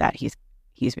Doug that he's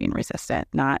being resistant,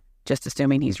 not just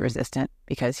assuming he's resistant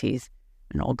because he's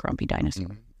an old grumpy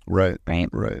dinosaur. Right.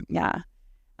 Yeah.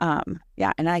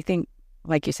 And I think,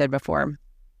 like you said before,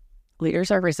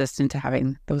 leaders are resistant to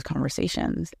having those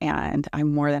conversations, and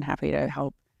I'm more than happy to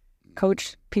help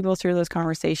coach people through those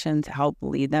conversations, help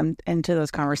lead them into those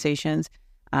conversations,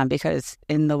 because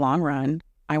in the long run,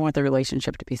 I want the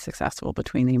relationship to be successful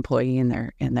between the employee and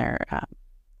their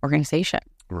organization.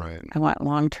 Right. I want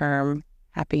long-term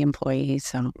happy employees.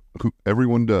 So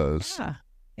everyone does.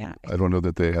 Yeah. I don't know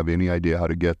that they have any idea how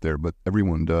to get there, but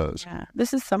everyone does. Yeah.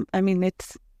 This is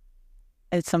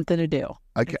it's something to do.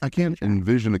 I can't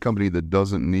envision a company that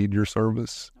doesn't need your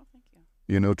service. Thank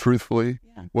you. Truthfully,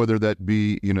 whether that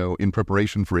be, in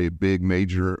preparation for a big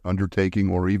major undertaking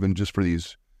or even just for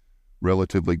these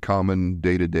relatively common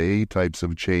day-to-day types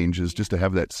of changes, just to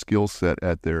have that skill set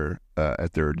at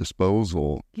their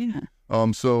disposal. Yeah.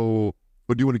 So,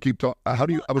 but do you want to keep talking? How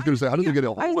do you get it? I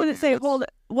was going to say,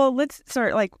 let's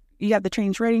start, you have the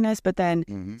change readiness, but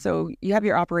then, so you have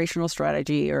your operational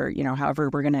strategy or, however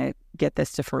we're going to get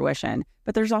this to fruition.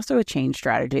 But there's also a change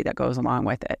strategy that goes along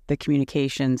with it. The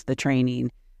communications, the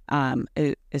training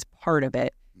is part of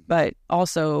it, but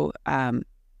also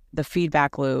the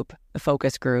feedback loop, the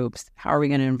focus groups. How are we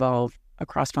going to involve a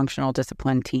cross-functional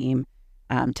discipline team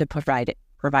to provide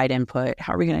input?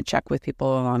 How are we going to check with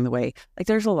people along the way?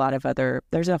 There's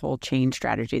a whole change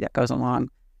strategy that goes along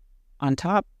on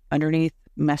top, underneath,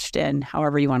 meshed in,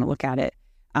 however you want to look at it,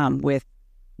 with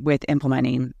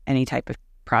implementing any type of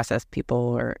process, people,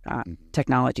 or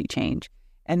technology change.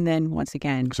 And then once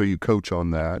again, so you coach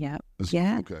on that. Yeah.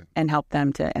 Okay. And help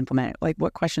them to implement it.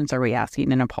 What questions are we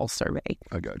asking in a pulse survey?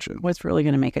 I gotcha. What's really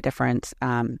going to make a difference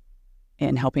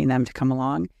in helping them to come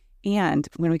along? And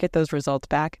when we get those results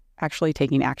back, actually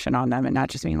taking action on them and not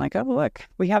just being like, oh, look,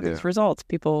 we have these results.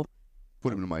 People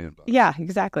put them in my inbox. Yeah,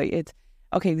 exactly. It's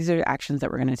okay. These are actions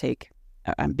that we're going to take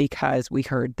because we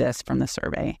heard this from the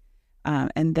survey.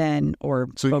 And then,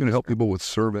 so you can help people with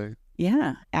survey.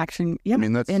 Yeah, action. Yeah, I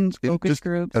mean, that's in focus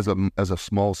groups as a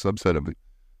small subset of it.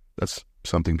 That's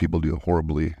something people do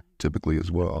horribly, typically as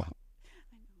well.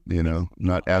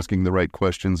 Not asking the right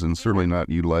questions and certainly not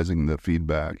utilizing the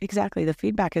feedback. Exactly, the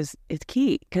feedback is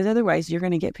key, because otherwise you're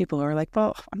going to get people who are like,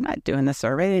 "Well, I'm not doing the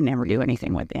survey. They never do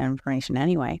anything with the information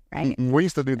anyway, right?" We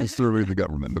used to do the survey of the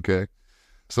government. Okay,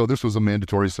 so this was a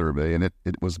mandatory survey, and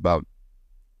it was about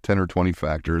 10 or 20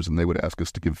 factors, and they would ask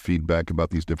us to give feedback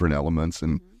about these different elements,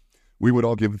 and we would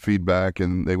all give feedback,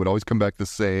 and they would always come back the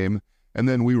same. And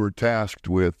then we were tasked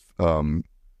with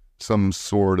some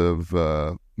sort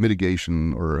of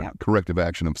mitigation or corrective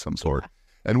action of some sort.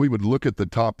 And we would look at the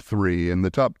top 3, and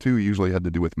the top 2 usually had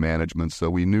to do with management, so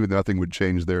we knew nothing would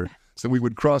change there. So we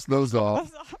would cross those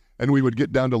off, and we would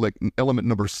get down to like element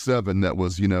number 7 that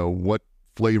was, what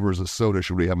flavors of soda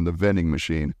should we have in the vending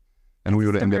machine? And we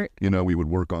would end up, we would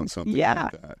work on something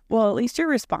like that. Well, at least you're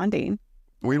responding.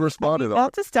 We responded.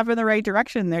 Lots of step in the right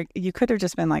direction. There, you could have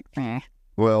just been like, eh.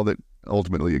 Well, that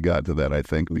ultimately you got to that, I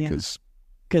think, because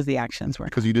the actions were.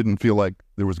 Because you didn't feel like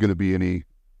there was going to be any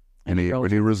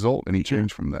result, any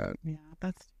change from that. Yeah,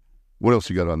 that's. What else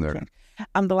you got on there? Okay.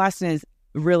 The last one is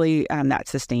really that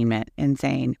sustainment and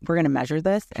saying we're going to measure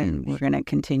this and we're going to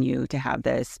continue to have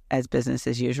this as business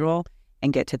as usual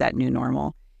and get to that new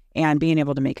normal and being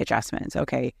able to make adjustments.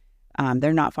 Okay,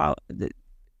 they're not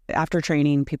after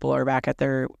training, people are back at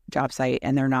their job site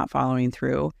and they're not following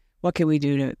through. What can we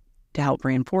do to help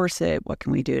reinforce it? What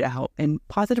can we do to help? And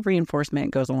positive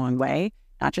reinforcement goes a long way,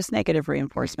 not just negative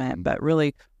reinforcement, but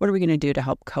really what are we going to do to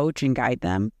help coach and guide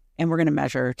them? And we're going to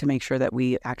measure to make sure that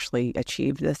we actually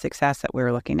achieve the success that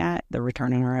we're looking at, the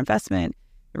return on our investment,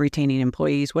 retaining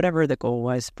employees, whatever the goal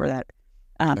was for that.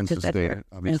 And sustain it,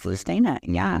 obviously. And sustain it,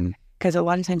 yeah. Because a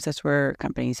lot of times that's where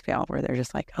companies fail, where they're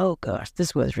just like, oh gosh,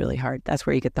 this was really hard. That's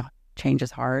where you get the change is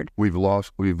hard. We've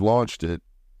launched it.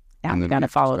 Yeah, we got to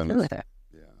follow through with it.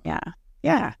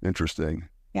 Yeah. Interesting.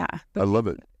 Yeah. I love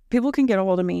it. People can get a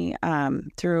hold of me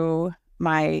through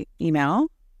my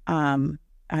email. I'm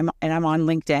on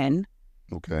LinkedIn.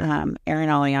 Okay. Erin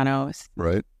Aliano.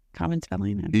 Right. Common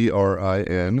spelling.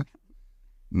 ERIN.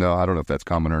 No, I don't know if that's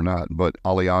common or not, but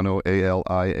Aliano,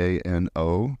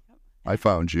 ALIANO. I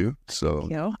found you. So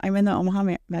thank you. I'm in the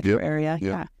Omaha metro area.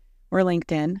 Yep. Yeah. We're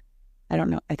LinkedIn. I don't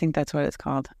know. I think that's what it's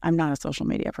called. I'm not a social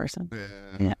media person.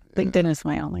 Yeah. LinkedIn is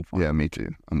my only form. Yeah, me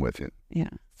too. I'm with you. Yeah.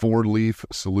 4Leaf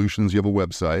Solutions. You have a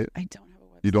website. I don't have a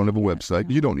website. You don't have a website.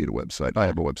 No. You don't need a website. I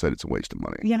have a website. It's a waste of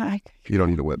money. Yeah. You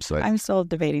don't need a website. I'm still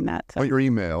debating that. So. What your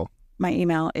email? My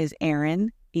email is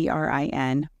Erin,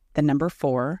 ERIN,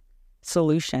 4,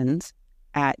 solutions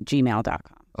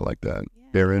 @gmail.com. I like that.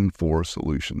 Yeah. Erin 4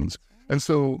 Solutions. And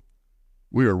so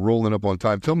we are rolling up on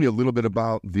time. Tell me a little bit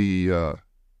about the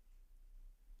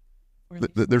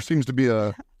there seems to be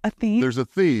a theme. There's a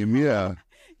theme, yeah.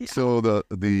 So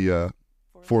the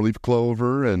 4-leaf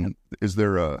clover, and is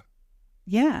there a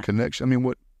connection? I mean,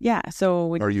 what? Yeah.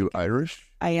 So are you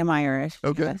Irish? I am Irish.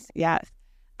 Okay. Yes.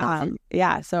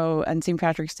 Yeah. So on St.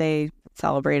 Patrick's Day,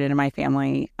 celebrated in my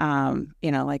family,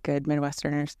 like good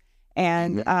Midwesterners,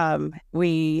 and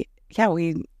we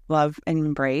love and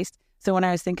embrace. So when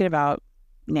I was thinking about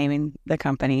naming the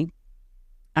company,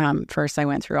 first I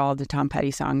went through all the Tom Petty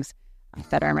songs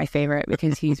that are my favorite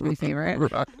because he's my favorite.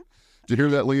 Right. Did you hear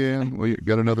that, Leanne? We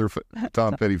got another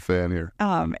Tom Petty fan here.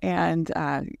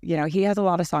 He has a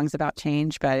lot of songs about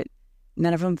change, but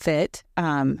none of them fit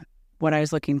what I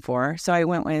was looking for. So I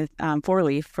went with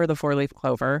 4-leaf for the 4-leaf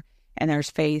clover, and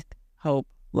there's faith, hope,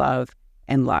 love,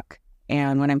 and luck.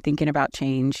 And when I'm thinking about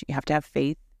change, you have to have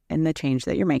faith in the change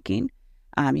that you're making.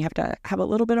 You have to have a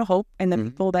little bit of hope in the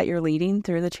people that you're leading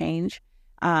through the change.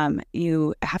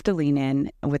 You have to lean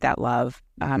in with that love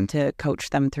to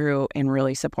coach them through and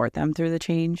really support them through the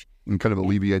change. And kind of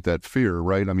alleviate that fear,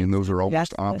 right? I mean, those are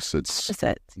almost opposites.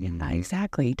 Yeah,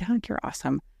 exactly. Doug, you're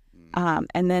awesome.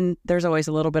 And then there's always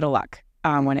a little bit of luck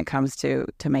when it comes to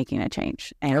making a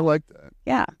change. And, I like that.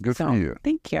 Yeah. Good for you.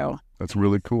 Thank you. That's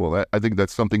really cool. I think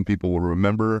that's something people will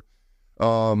remember.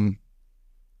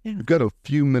 We've got a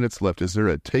few minutes left. Is there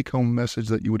a take-home message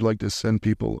that you would like to send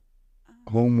people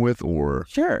home with, or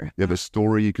sure, you have a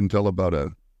story you can tell about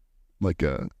a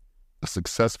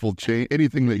successful change?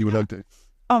 Anything that you would like to?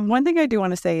 One thing I do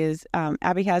want to say is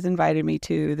Abby has invited me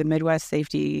to the Midwest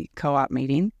Safety Co-op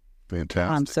meeting.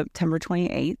 Fantastic. September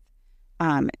 28th,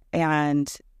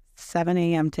 and 7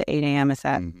 a.m. to 8 a.m. is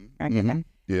that right? Mm-hmm.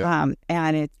 Yeah.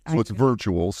 And it's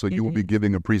virtual, so you will be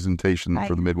giving a presentation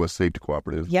for the Midwest Safety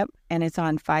Cooperative. Yep, and it's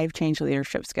on 5 change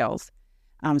leadership skills.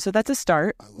 So that's a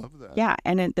start. I love that. Yeah,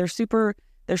 and they're super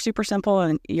simple,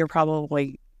 and you're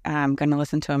probably going to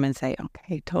listen to them and say,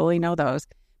 okay, totally know those.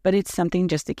 But it's something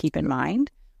just to keep in mind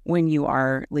when you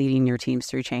are leading your teams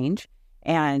through change.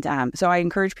 And so I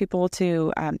encourage people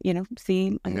to,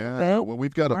 see. Well,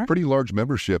 we've got a pretty large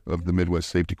membership of the Midwest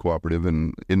Safety Cooperative,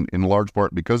 and in large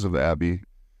part because of Abby.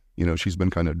 She's been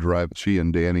kind of she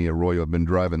and Danny Arroyo have been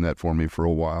driving that for me for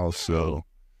a while. So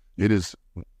it is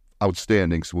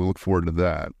outstanding. So we'll look forward to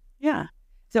that. Yeah.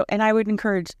 So, and I would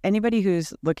encourage anybody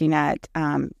who's looking at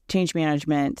change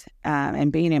management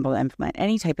and being able to implement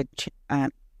any type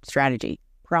of strategy,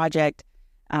 project,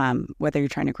 whether you're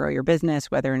trying to grow your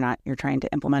business, whether or not you're trying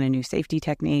to implement a new safety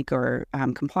technique or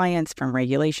compliance from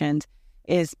regulations,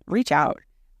 is reach out.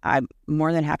 I'm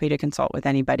more than happy to consult with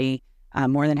anybody.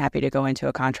 I'm more than happy to go into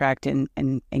a contract and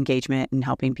engagement and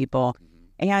helping people.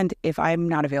 And if I'm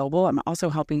not available, I'm also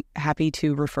happy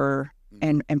to refer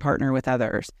and partner with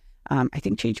others. I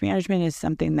think change management is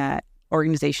something that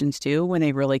organizations do when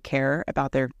they really care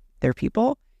about their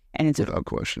people. And it's without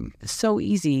question so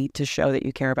easy to show that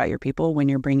you care about your people when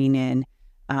you're bringing in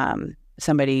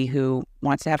somebody who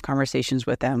wants to have conversations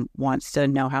with them, wants to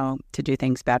know how to do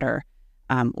things better,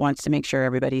 wants to make sure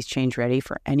everybody's change ready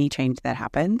for any change that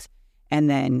happens, and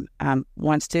then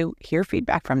wants to hear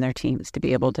feedback from their teams to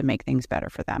be able to make things better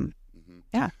for them.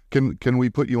 Yeah. Can we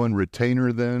put you on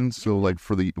retainer then? So like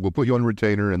we'll put you on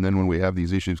retainer, and then when we have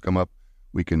these issues come up,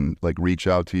 we can like reach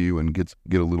out to you and get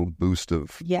a little boost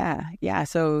of. Yeah.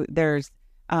 So there's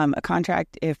a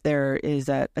contract if there is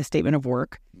a statement of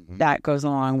work that goes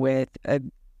along with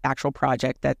an actual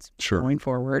project that's going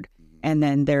forward. And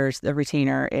then there's the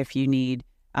retainer if you need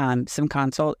some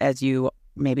consult as you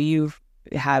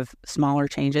have smaller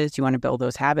changes, you want to build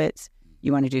those habits,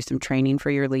 you want to do some training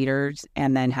for your leaders,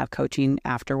 and then have coaching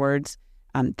afterwards.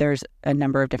 There's a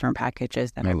number of different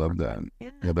packages that I love that.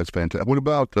 Yeah, that's fantastic. What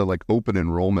about like open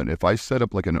enrollment? If I set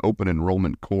up like an open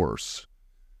enrollment course,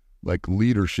 like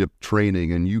leadership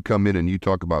training, and you come in and you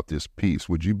talk about this piece,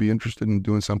 would you be interested in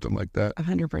doing something like that?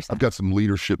 100%. I've got some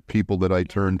leadership people that I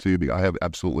turn to because I have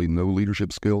absolutely no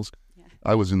leadership skills.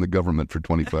 I was in the government for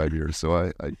 25 years, so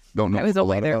I don't know. I was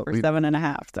away there for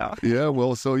 7.5. So yeah,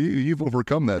 well, so you've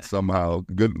overcome that somehow.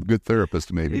 Good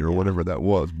therapist maybe, or whatever that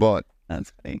was. But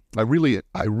that's funny. I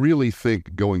really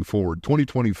think going forward,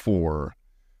 2024,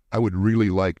 I would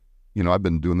really like. I've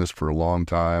been doing this for a long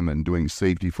time and doing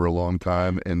safety for a long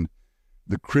time, and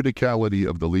the criticality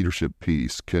of the leadership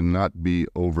piece cannot be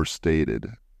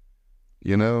overstated.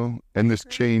 And this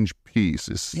change piece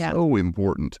is so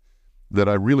important. That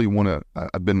I really want to,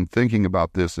 I've been thinking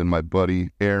about this, and my buddy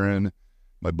Aaron,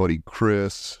 my buddy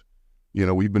Chris,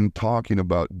 we've been talking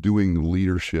about doing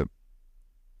leadership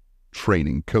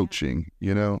training, coaching,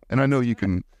 and I know you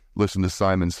can listen to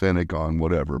Simon Sinek on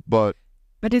whatever, but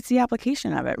it's the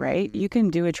application of it, right? You can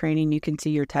do a training, you can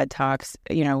see your TED Talks,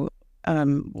 all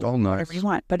nice. Whatever you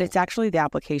want, but it's actually the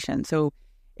application. So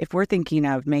if we're thinking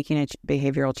of making a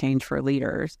behavioral change for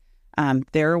leaders,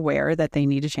 they're aware that they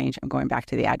need to change. I'm going back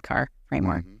to the ADKAR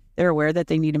framework. They're aware that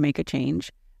they need to make a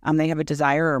change. They have a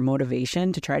desire or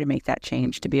motivation to try to make that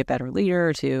change, to be a better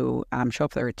leader, to show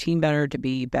up for their team better, to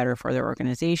be better for their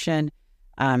organization,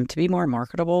 to be more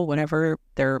marketable, whatever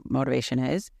their motivation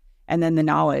is. And then the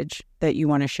knowledge that you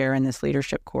want to share in this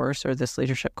leadership course or this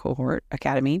leadership cohort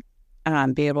academy,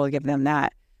 be able to give them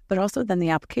that. But also then the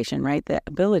application, right? The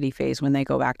ability phase when they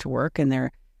go back to work and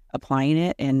they're applying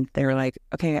it and they're like,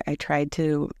 okay, I tried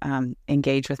to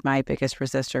engage with my biggest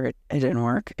resistor. It didn't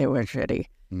work. It was shitty.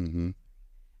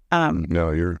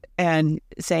 And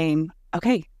saying,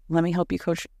 okay, let me help you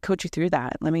coach you through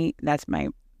that. That's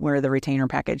where the retainer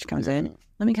package comes in.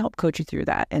 Let me help coach you through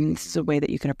that. And this is a way that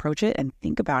you can approach it and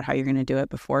think about how you're going to do it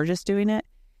before just doing it.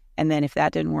 And then if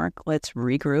that didn't work, let's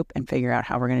regroup and figure out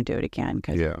how we're going to do it again.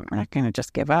 Because we're not going to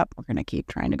just give up. We're going to keep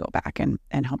trying to go back and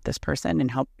help this person and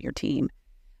help your team.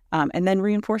 And then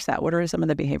reinforce that. What are some of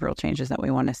the behavioral changes that we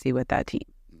want to see with that team?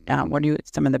 What are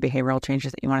some of the behavioral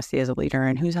changes that you want to see as a leader,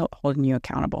 and who's holding you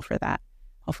accountable for that?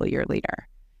 Hopefully you're a leader.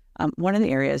 One of the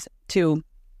areas, too,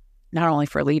 not only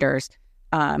for leaders,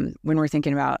 when we're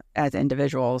thinking about as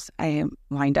individuals, I am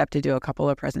lined up to do a couple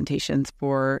of presentations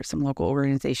for some local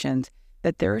organizations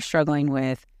that they're struggling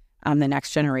with the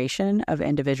next generation of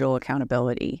individual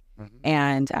accountability.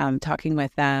 And talking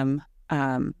with them,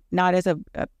 not as a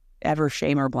ever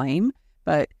shame or blame,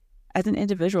 but as an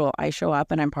individual, I show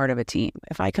up and I'm part of a team.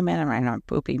 If I come in and I'm in a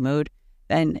poopy mood,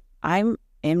 then I'm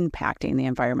impacting the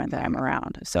environment that I'm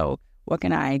around. So what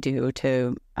can I do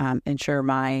to ensure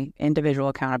my individual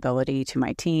accountability to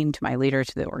my team, to my leader,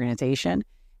 to the organization?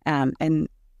 And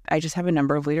I just have a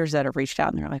number of leaders that have reached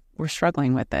out and they're like, we're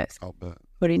struggling with this. I'll bet.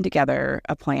 Putting together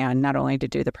a plan, not only to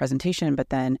do the presentation, but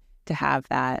then to have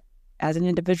that as an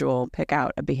individual, pick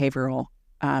out a behavioral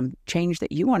change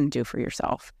that you want to do for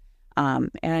yourself.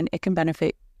 And it can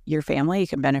benefit your family, it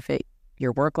can benefit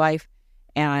your work life,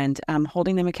 and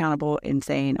holding them accountable and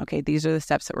saying, okay, these are the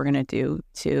steps that we're going to do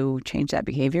to change that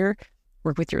behavior.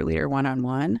 Work with your leader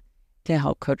one-on-one to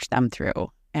help coach them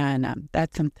through. And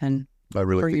that's something I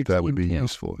really think that would be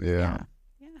useful. Yeah.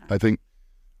 I think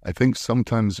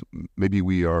sometimes maybe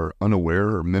we are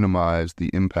unaware or minimize the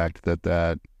impact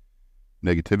that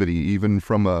negativity, even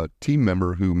from a team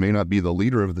member who may not be the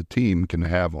leader of the team, can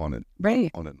have on it,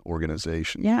 right, on an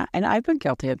organization. Yeah, and I've been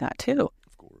guilty of that too.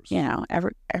 Of course. You know,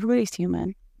 everybody's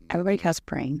human. Everybody has a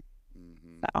brain.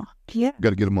 So, yeah.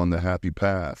 Got to get them on the happy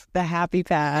path. The happy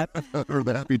path. Or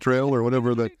the happy trail or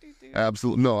whatever.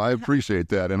 Absolutely. No, I appreciate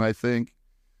that. And I think,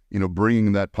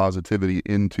 bringing that positivity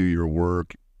into your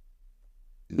work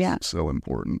is so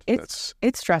important. It's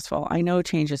stressful. I know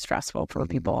change is stressful for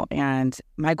people. And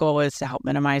my goal is to help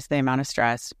minimize the amount of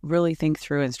stress, really think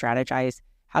through and strategize.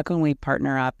 How can we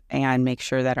partner up and make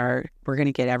sure that we're going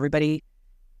to get everybody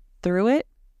through it,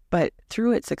 but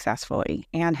through it successfully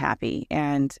and happy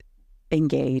and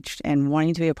engaged and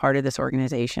wanting to be a part of this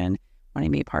organization, wanting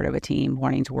to be a part of a team,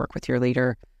 wanting to work with your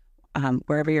leader,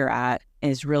 wherever you're at,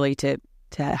 is really to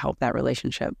help that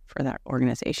relationship for that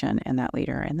organization and that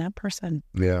leader and that person.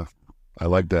 Yeah, I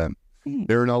like that.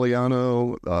 Erin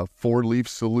Aliano, 4Leaf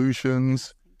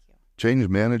Solutions, change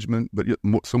management, but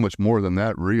so much more than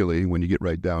that, really, when you get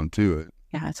right down to it.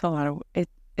 Yeah, it's a lot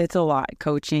it's a lot.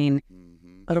 Coaching,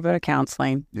 a little bit of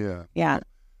counseling. Yeah.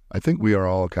 I think we are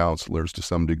all counselors to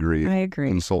some degree. I agree.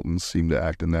 Consultants seem to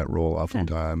act in that role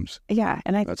oftentimes. Yeah,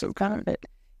 and that's okay.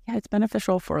 It's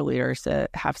beneficial for leaders to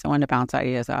have someone to bounce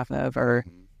ideas off of or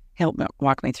help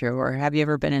walk me through, or have you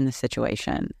ever been in this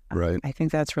situation? Right. I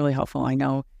think that's really helpful. I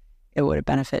know it would have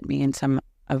benefited me in some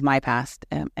of my past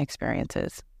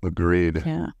experiences. Agreed.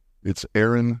 Yeah. It's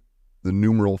Erin, the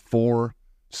numeral 4,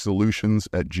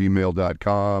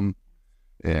 solutions@gmail.com.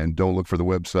 And don't look for the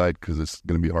website because it's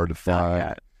going to be hard to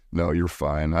find. No, you're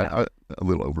fine. I a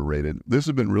little overrated. This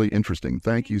has been really interesting.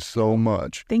 Thank you so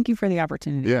much. Thank you for the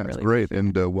opportunity. Yeah, it's great.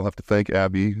 And we'll have to thank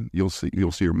Abby. You'll see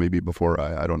her maybe before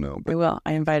I don't know. We will.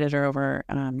 I invited her over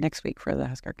next week for the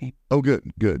Husker game. Oh,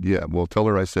 good. Yeah. Well, tell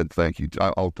her I said thank you.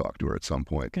 I'll talk to her at some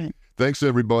point. Good. Thanks,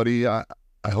 everybody. I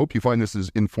hope you find this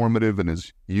as informative and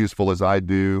as useful as I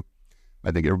do.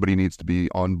 I think everybody needs to be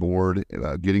on board,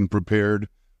 getting prepared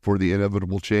for the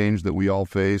inevitable change that we all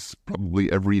face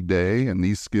probably every day. And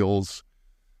these skills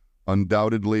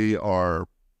undoubtedly are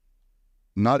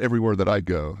not everywhere that I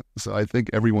go. So I think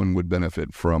everyone would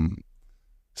benefit from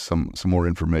some more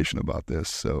information about this.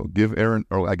 So give Erin,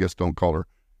 or I guess don't call her,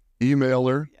 email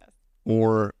her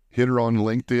or hit her on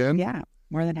LinkedIn. Yeah,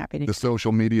 more than happy to. The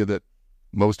social media that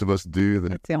most of us do.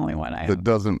 That's the only one I that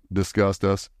doesn't disgust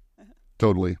us.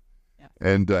 Totally. Yeah.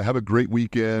 And have a great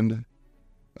weekend.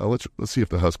 Let's see if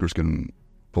the Huskers can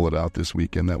pull it out this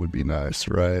weekend. That would be nice,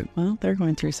 right? Well, they're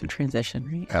going through some transition,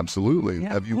 right? Absolutely.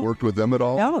 Yeah. Have you worked with them at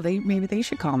all? No, maybe they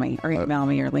should call me or email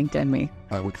me or LinkedIn me.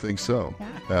 I would think so.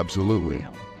 Yeah. Absolutely.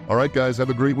 All right, guys, have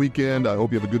a great weekend. I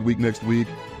hope you have a good week next week.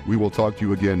 We will talk to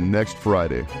you again next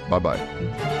Friday. Bye-bye.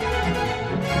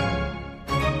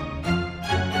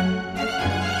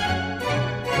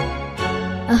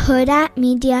 A Huda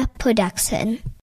Media Production.